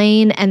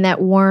explain and that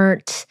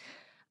weren't,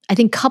 I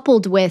think,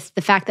 coupled with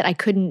the fact that I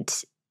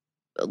couldn't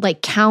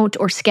like count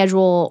or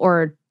schedule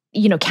or,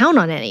 count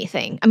on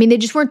anything. I mean, they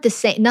just weren't the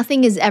same.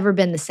 Nothing has ever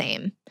been the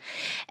same.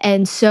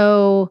 And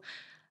so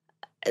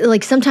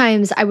like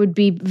sometimes I would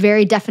be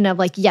very definite of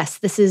like, yes,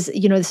 this is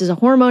a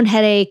hormone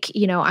headache.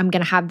 I'm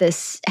going to have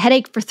this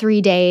headache for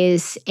 3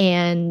 days,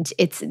 and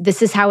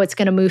this is how it's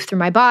going to move through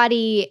my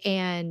body.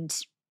 And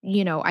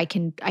I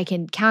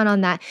can count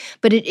on that,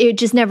 but it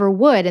just never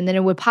would. And then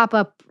it would pop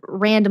up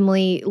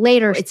randomly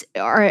later.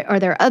 Are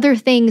there other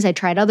things? I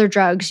tried other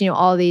drugs,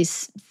 all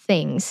these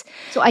things.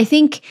 So I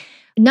think,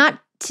 not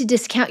to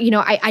discount,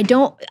 I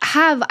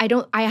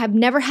have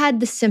never had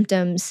the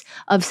symptoms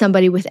of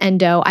somebody with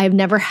endo. I have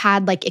never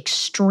had like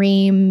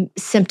extreme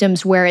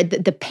symptoms where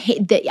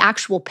the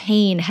actual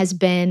pain has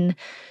been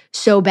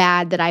so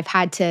bad that I've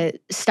had to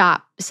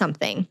stop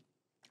something.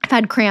 I've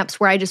had cramps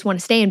where I just want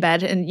to stay in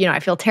bed and, I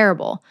feel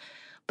terrible.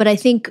 But I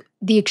think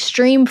the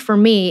extreme for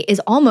me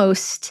is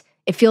almost,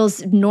 it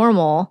feels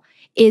normal,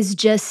 is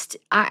just,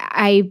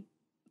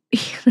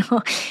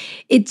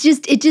 it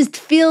just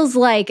feels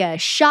like a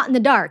shot in the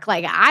dark.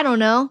 Like, I don't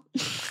know.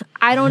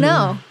 I don't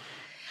know.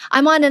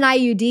 I'm on an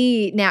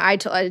IUD now. I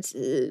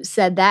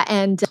said that.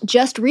 And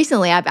just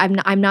recently,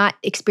 I'm not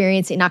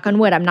experiencing, knock on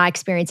wood, I'm not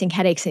experiencing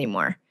headaches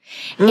anymore.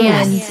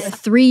 And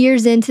 3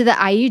 years into the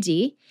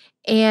IUD,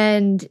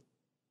 and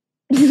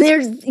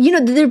there's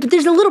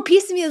a little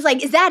piece of me that's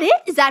like, is that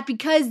it? Is that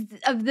because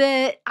of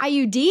the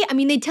IUD? I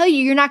mean, they tell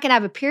you you're not going to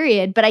have a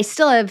period, but I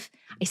still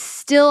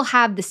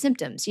have the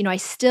symptoms. I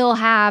still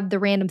have the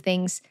random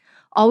things,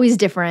 always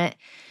different.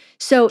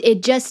 So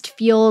it just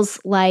feels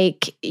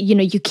like,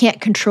 you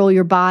can't control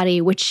your body,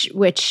 which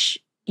we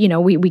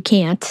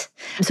can't.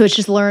 So it's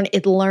just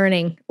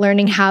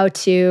learning how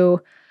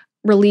to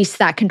release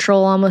that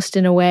control almost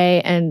in a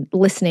way, and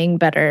listening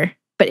better.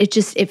 But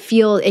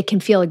it can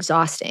feel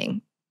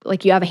exhausting.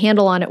 like you have a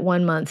handle on it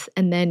 1 month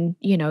and then,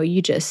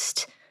 you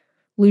just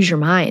lose your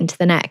mind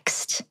the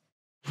next.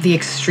 The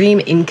extreme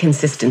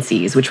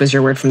inconsistencies, which was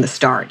your word from the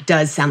start,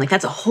 does sound like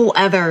that's a whole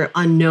other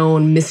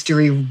unknown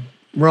mystery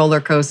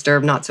roller coaster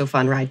of not so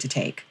fun ride to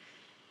take.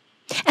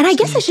 And I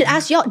guess I should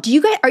ask y'all,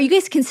 are you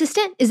guys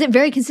consistent? Is it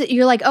very consistent?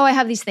 You're like, oh, I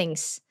have these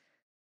things.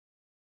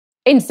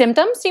 In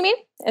symptoms, do you mean?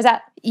 Is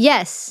that?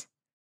 Yes.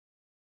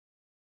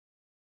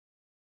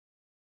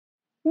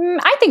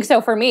 I think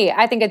so for me.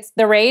 I think it's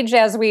the rage,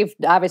 as we've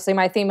obviously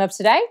my theme of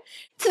today.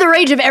 It's the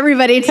rage of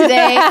everybody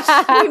today.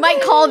 We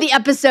might call the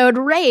episode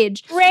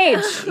Rage.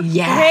 Rage.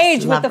 Yes.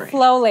 Rage with the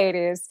flow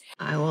ladies.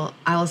 I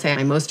will say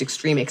my most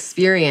extreme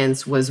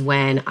experience was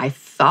when I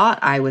thought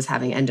I was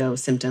having endo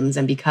symptoms,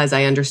 and because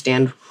I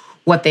understand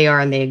what they are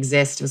and they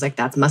exist, it was like,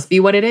 that must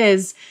be what it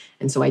is.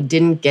 And so I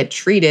didn't get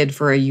treated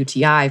for a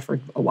UTI for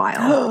a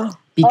while.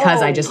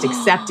 Because I just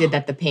accepted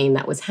that the pain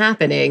that was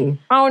happening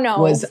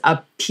was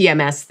a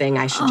PMS thing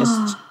I should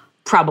just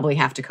probably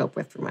have to cope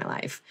with through my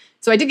life.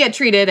 So I did get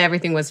treated.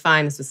 Everything was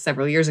fine. This was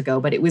several years ago.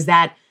 But it was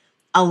that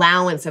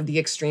allowance of the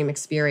extreme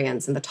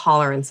experience and the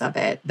tolerance of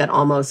it that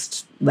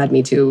almost led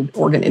me to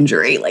organ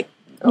injury. Like,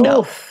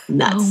 no,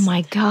 nuts. Oh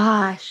my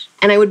gosh.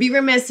 And I would be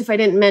remiss if I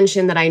didn't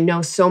mention that I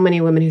know so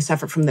many women who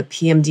suffer from the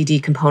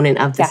PMDD component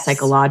of the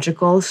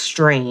psychological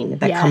strain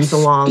that comes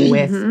along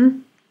with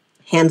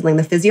handling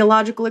the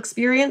physiological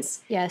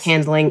experience,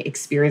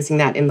 experiencing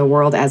that in the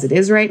world as it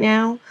is right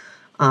now.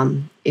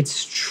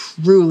 It's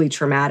truly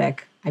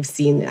traumatic. I've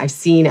seen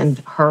and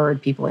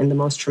heard people in the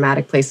most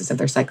traumatic places of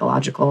their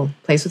psychological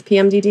place with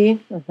PMDD.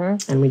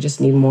 And we just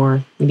need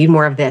more. We need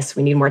more of this.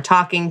 We need more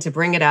talking to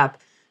bring it up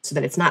so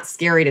that it's not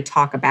scary to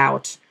talk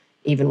about,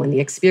 even when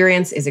the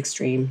experience is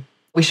extreme.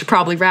 We should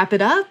probably wrap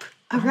it up,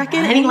 I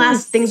reckon. Any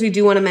last things we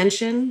do want to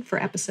mention for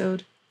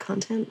episode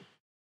content?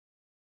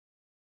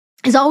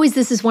 As always,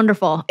 this is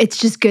wonderful. It's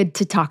just good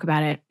to talk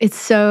about it. It's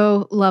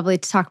so lovely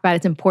to talk about it.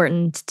 It's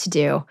important to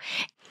do.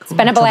 It's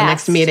been a blast. The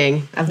next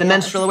meeting of the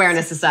Menstrual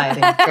Awareness Society.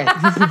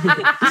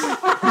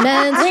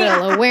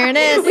 Menstrual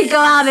awareness. We go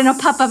out in a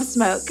puff of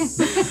smoke.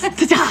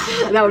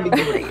 That would be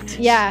great.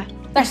 Yeah.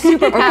 They're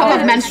super Or puff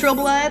of menstrual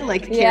blood,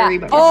 like Carrie.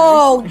 But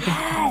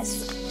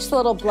yes. Just a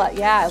little blood.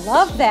 Yeah, I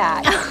love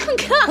that. Oh,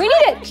 God. We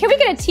need it. Can we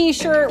get a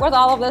t-shirt with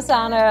all of this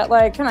on it?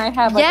 Like, can I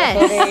have like a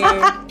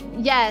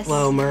hoodie? Yes.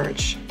 Flow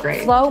merch.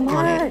 Great. Flow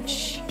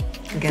merch.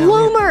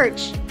 Flow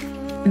merch.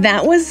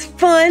 That was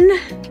fun.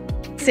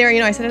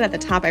 Sarah, I said it at the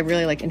top. I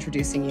really like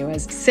introducing you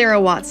as Sarah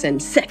Watson,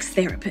 sex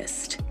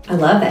therapist. I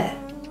love it.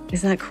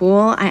 Isn't that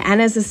cool?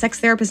 And as a sex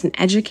therapist and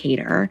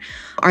educator,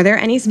 are there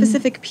any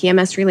specific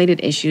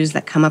PMS-related issues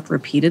that come up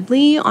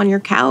repeatedly on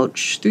your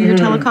couch through your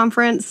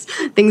teleconference?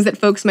 Things that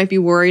folks might be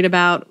worried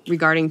about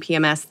regarding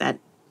PMS that,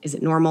 is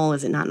it normal?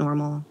 Is it not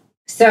normal?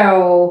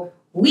 So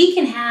we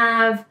can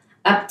have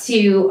up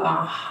to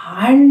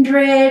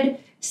 100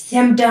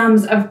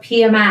 symptoms of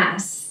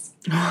PMS.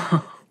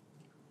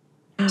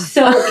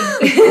 So,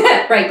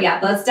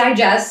 let's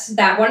digest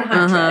that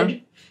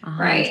 100. 100.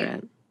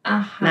 Right.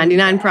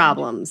 99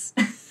 problems.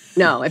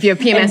 No, if you have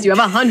PMS, you have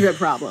 100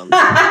 problems.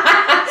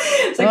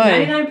 It's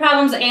like 99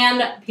 problems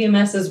and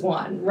PMS is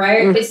one,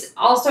 right? It's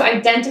also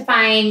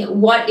identifying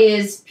what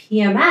is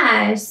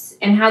PMS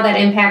and how that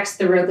impacts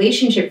the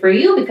relationship for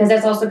you, because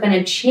that's also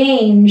going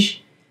to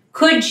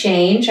could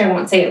change, I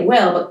won't say it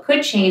will, but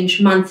could change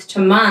month to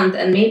month.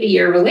 And maybe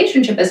your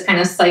relationship is kind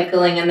of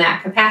cycling in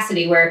that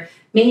capacity where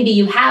maybe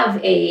you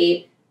have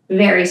a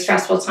very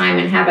stressful time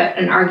and have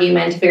an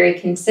argument very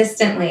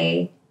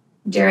consistently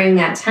during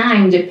that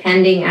time,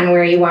 depending on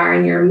where you are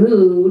in your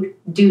mood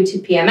due to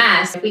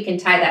PMS. If we can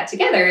tie that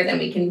together, then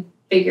we can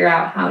figure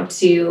out how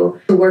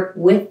to work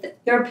with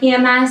your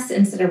PMS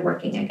instead of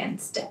working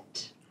against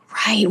it.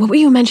 Right. What were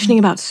you mentioning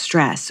about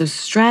stress? So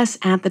stress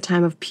at the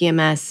time of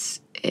PMS,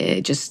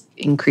 it just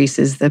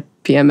increases the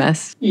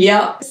PMS.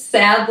 Yep.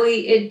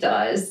 Sadly, it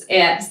does.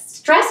 And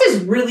stress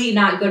is really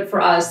not good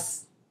for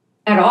us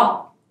at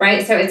all,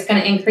 right? So it's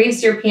going to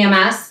increase your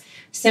PMS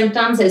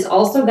symptoms. It's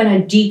also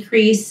going to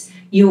decrease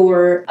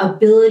your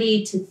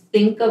ability to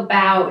think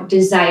about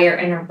desire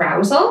and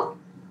arousal.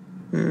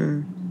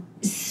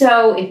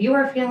 So if you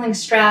are feeling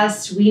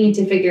stressed, you need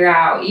to figure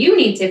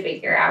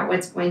out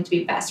what's going to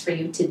be best for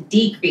you to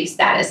decrease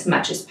that as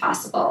much as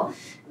possible.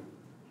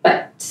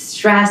 But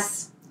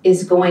stress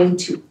is going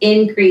to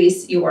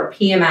increase your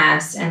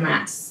PMS, and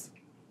that's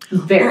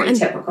very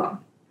typical.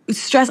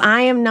 Stress,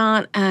 I am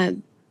not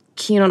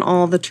keen on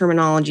all the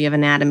terminology of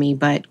anatomy,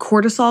 but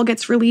cortisol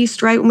gets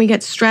released, right, when we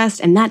get stressed,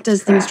 and that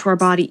does things to our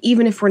body.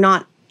 Even if we're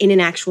not in an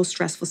actual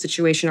stressful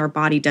situation, our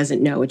body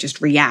doesn't know. It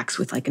just reacts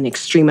with like an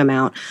extreme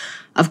amount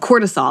of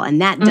cortisol, and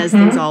that does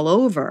things all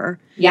over,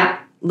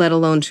 let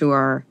alone to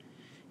our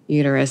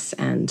uterus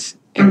and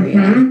area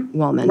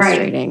while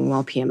menstruating,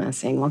 while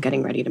PMSing, while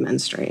getting ready to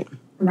menstruate.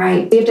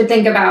 Right. We have to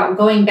think about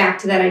going back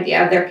to that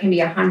idea of there can be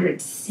 100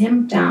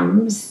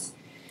 symptoms.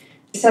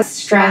 So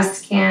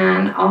stress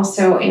can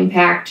also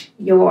impact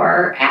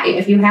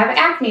if you have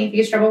acne, if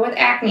you struggle with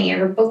acne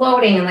or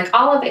bloating, and like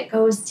all of it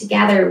goes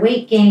together,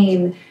 weight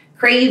gain,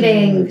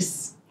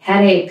 cravings,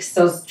 headaches,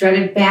 those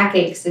dreaded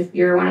backaches, if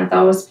you're one of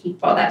those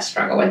people that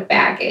struggle with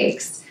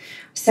backaches.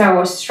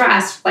 So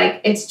stress,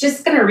 like, it's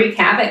just going to wreak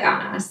havoc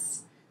on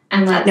us.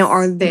 And now,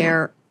 are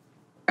there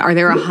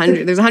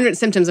 100? There's 100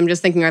 symptoms. I'm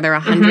just thinking, are there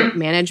 100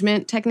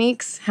 management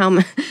techniques? How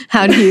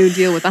do you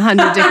deal with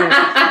 100 different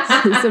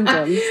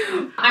symptoms?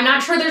 I'm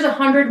not sure there's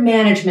 100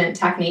 management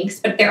techniques,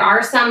 but there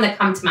are some that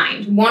come to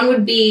mind. One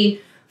would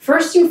be,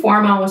 first and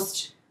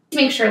foremost,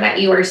 make sure that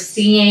you are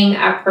seeing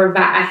a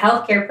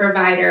healthcare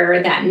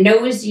provider that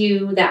knows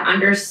you, that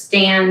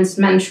understands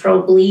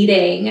menstrual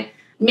bleeding,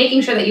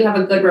 making sure that you have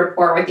a good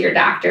rapport with your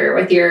doctor,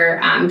 with your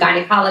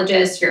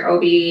gynecologist, your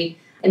OB,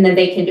 and then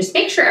they can just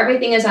make sure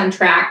everything is on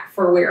track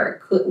for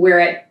where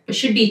it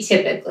should be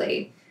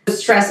typically.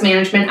 Stress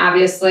management,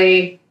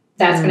 obviously,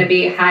 that's going to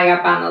be high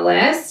up on the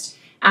list.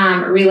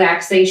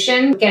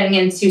 Relaxation, getting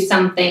into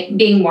something,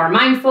 being more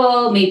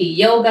mindful, maybe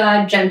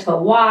yoga,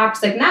 gentle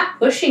walks, like not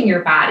pushing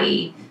your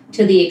body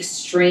to the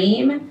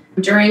extreme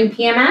during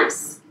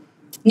PMS.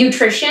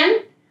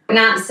 Nutrition,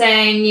 not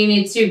saying you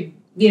need to,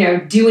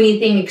 do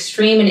anything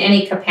extreme in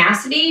any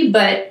capacity,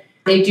 but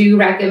they do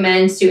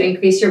recommend to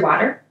increase your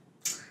water,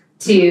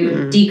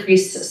 to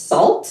decrease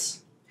salt,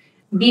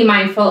 be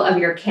mindful of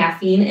your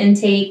caffeine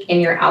intake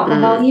and your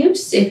alcohol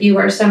use. If you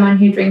are someone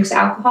who drinks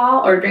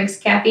alcohol or drinks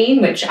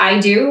caffeine, which I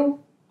do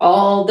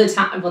all the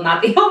time, well,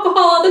 not the alcohol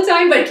all the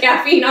time, but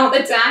caffeine all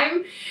the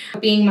time,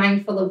 being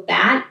mindful of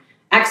that.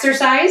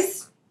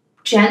 Exercise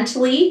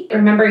gently,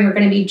 remembering we're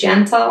going to be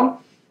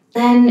gentle.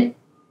 Then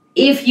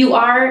if you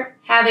are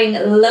having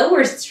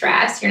lower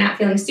stress, you're not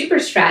feeling super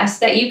stressed,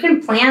 that you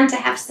can plan to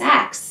have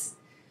sex.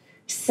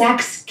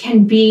 Sex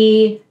can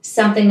be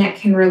something that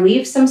can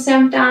relieve some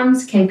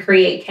symptoms, can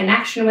create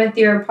connection with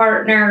your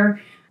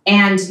partner,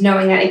 and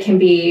knowing that it can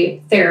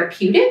be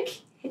therapeutic.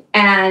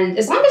 And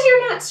as long as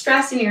you're not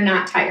stressed and you're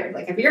not tired,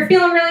 like if you're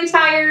feeling really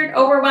tired,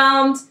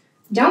 overwhelmed,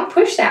 don't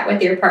push that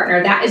with your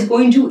partner. That is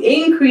going to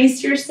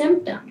increase your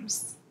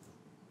symptoms.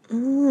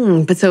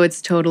 But so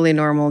it's totally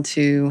normal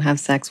to have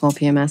sex while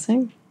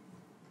PMSing?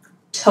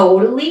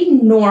 Totally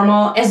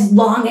normal, as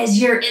long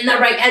as you're in the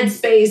right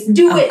headspace.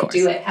 Do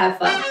it, have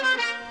fun.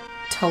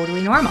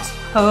 Totally normal.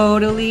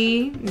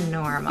 Totally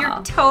normal.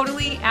 You're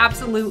totally,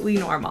 absolutely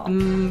normal.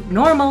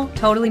 Normal,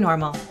 totally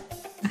normal.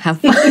 Have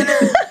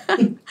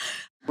fun.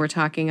 We're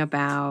talking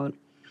about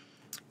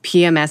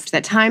PMS,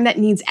 that time that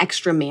needs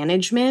extra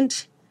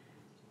management.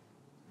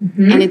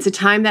 And it's a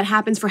time that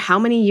happens for how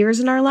many years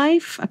in our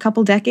life? A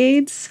couple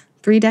decades?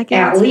 3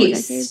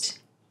 decades?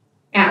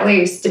 At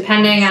least,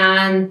 depending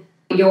on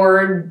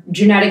your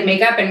genetic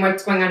makeup and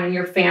what's going on in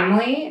your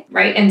family,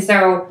 right? And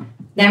so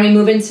then we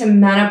move into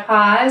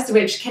menopause,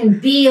 which can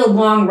be a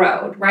long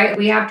road, right?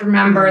 We have to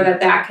remember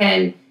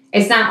that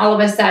it's not all of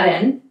a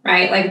sudden,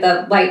 right? Like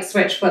the light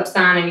switch flips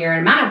on and you're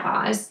in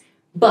menopause.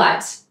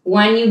 But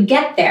when you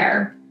get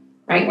there,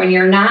 right, when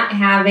you're not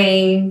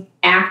having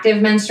active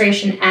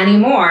menstruation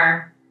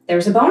anymore,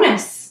 there's a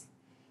bonus.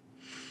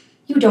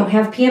 You don't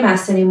have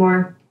PMS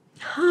anymore.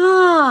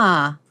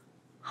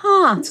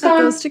 It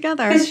goes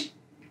together.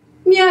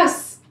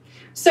 Yes.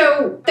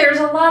 So there's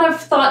a lot of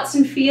thoughts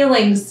and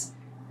feelings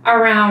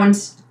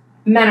around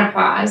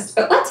menopause.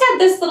 But let's add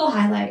this little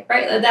highlight,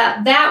 right?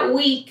 That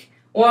week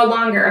or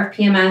longer of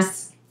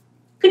PMS,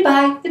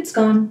 goodbye, it's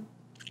gone.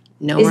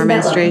 No more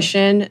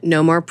menstruation,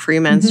 no more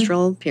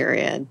premenstrual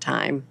period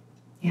time.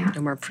 Yeah.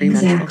 No more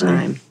premenstrual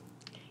time.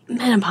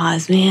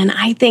 Menopause, man,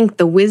 I think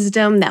the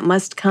wisdom that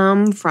must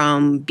come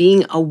from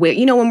being aware,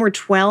 when we're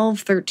 12,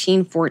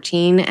 13,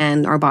 14,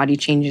 and our body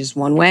changes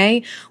one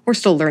way, we're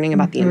still learning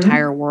about the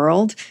entire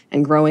world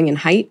and growing in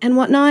height and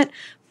whatnot.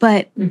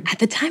 But at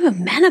the time of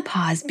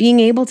menopause,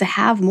 being able to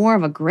have more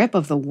of a grip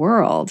of the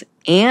world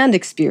and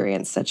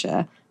experience such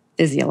a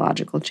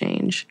physiological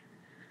change.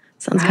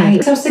 Sounds kind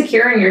of so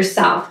secure in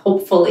yourself,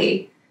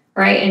 hopefully,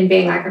 right? And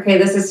being like, okay,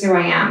 this is who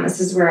I am. This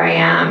is where I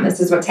am. This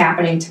is what's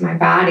happening to my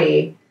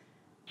body.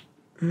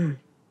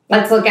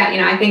 Let's look at,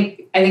 I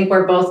think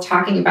we're both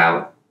talking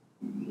about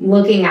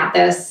looking at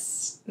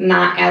this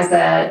not as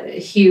a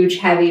huge,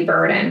 heavy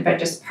burden, but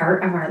just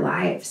part of our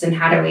lives. And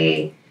how do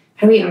we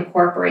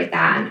incorporate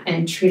that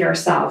and treat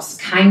ourselves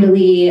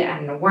kindly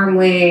and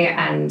warmly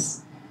and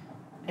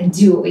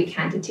do what we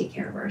can to take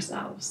care of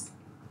ourselves.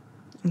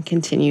 And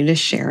continue to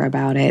share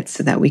about it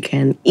so that we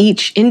can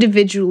each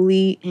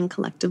individually and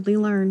collectively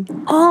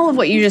learn. All of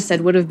what you just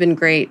said would have been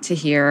great to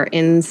hear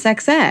in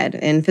sex ed,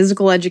 in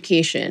physical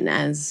education,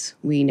 as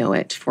we know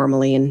it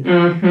formally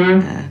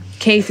in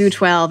K through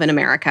 12 in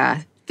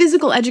America.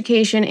 Physical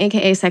education,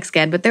 aka sex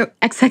ed, but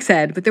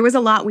there was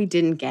a lot we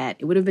didn't get.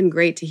 It would have been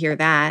great to hear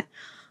that.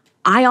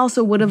 I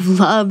also would have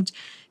loved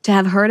to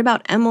have heard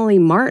about Emily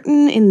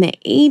Martin in the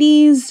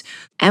 80s.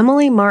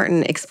 Emily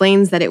Martin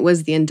explains that it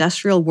was the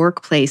industrial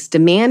workplace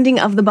demanding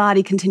of the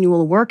body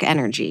continual work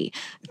energy.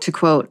 To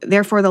quote,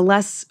 therefore, the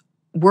less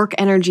work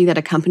energy that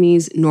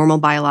accompanies normal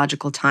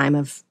biological time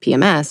of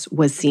PMS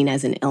was seen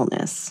as an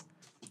illness.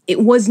 it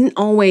wasn't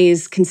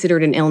always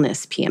considered an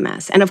illness,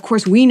 PMS. And of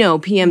course, we know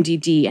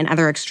PMDD and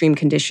other extreme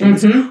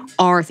conditions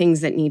are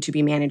things that need to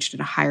be managed at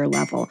a higher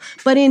level.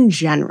 But in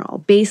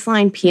general,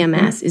 baseline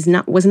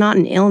PMS was not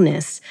an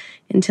illness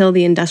until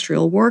the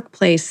industrial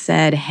workplace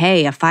said,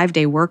 hey, a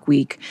 5-day work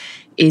week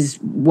is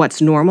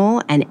what's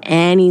normal, and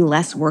any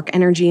less work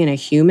energy in a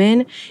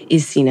human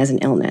is seen as an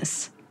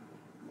illness.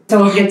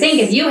 So if you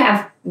think if you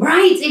have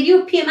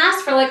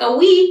PMS for like a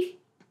week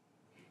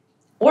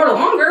or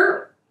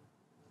longer,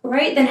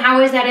 right, then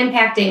how is that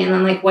impacting? And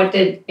then like what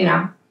did,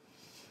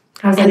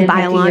 how's that impacting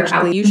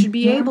biologically, you should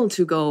be able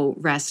to go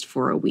rest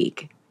for a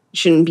week. It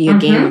shouldn't be a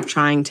game of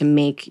trying to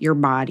make your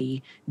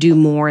body do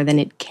more than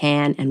it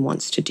can and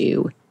wants to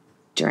do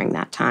during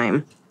that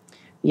time.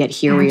 Yet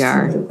here we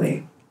are.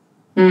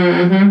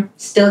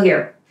 Still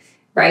here,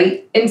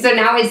 right? And so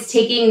now it's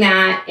taking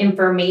that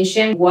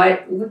information.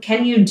 What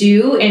can you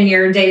do in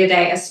your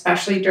day-to-day,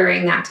 especially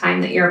during that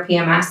time that you're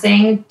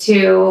PMSing,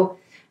 to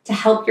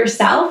help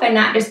yourself and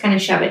not just kind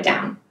of shove it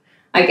down?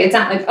 Like, it's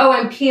not like, oh,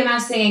 I'm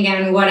PMSing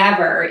again,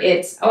 whatever.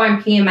 It's, oh,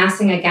 I'm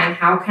PMSing again.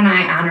 How can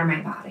I honor my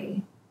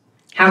body?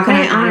 How can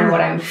I honor what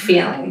I'm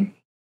feeling?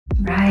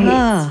 Right.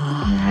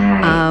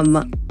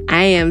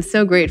 I am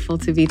so grateful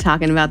to be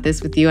talking about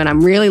this with you, and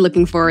I'm really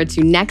looking forward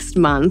to next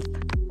month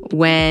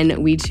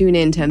when we tune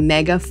in to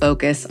mega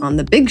focus on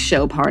the big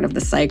show part of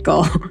the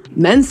cycle,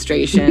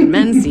 menstruation,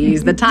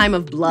 menses, the time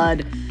of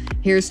blood.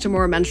 Here's to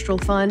more menstrual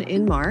fun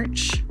in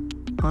March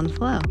on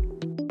Flow.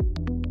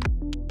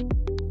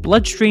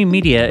 Bloodstream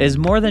Media is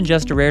more than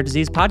just a rare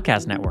disease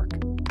podcast network.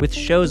 With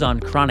shows on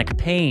chronic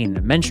pain,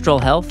 menstrual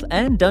health,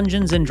 and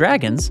Dungeons &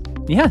 Dragons,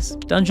 yes,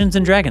 Dungeons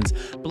 & Dragons,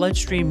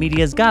 Bloodstream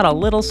Media's got a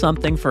little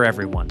something for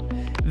everyone.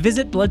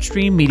 Visit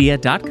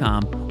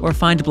bloodstreammedia.com or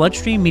find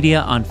Bloodstream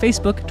Media on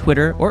Facebook,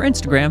 Twitter, or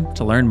Instagram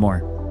to learn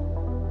more.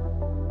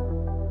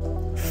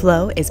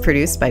 Flow is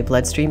produced by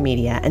Bloodstream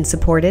Media and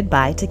supported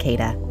by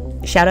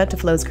Takeda. Shout out to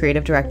Flow's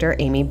creative director,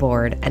 Amy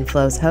Board, and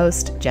Flow's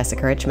host,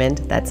 Jessica Richmond.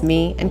 That's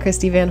me and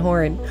Christy Van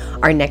Horn.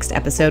 Our next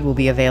episode will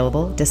be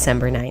available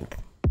December 9th.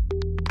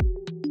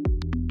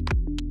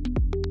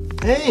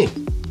 Hey,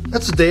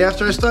 that's the day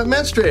after I start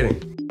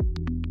menstruating.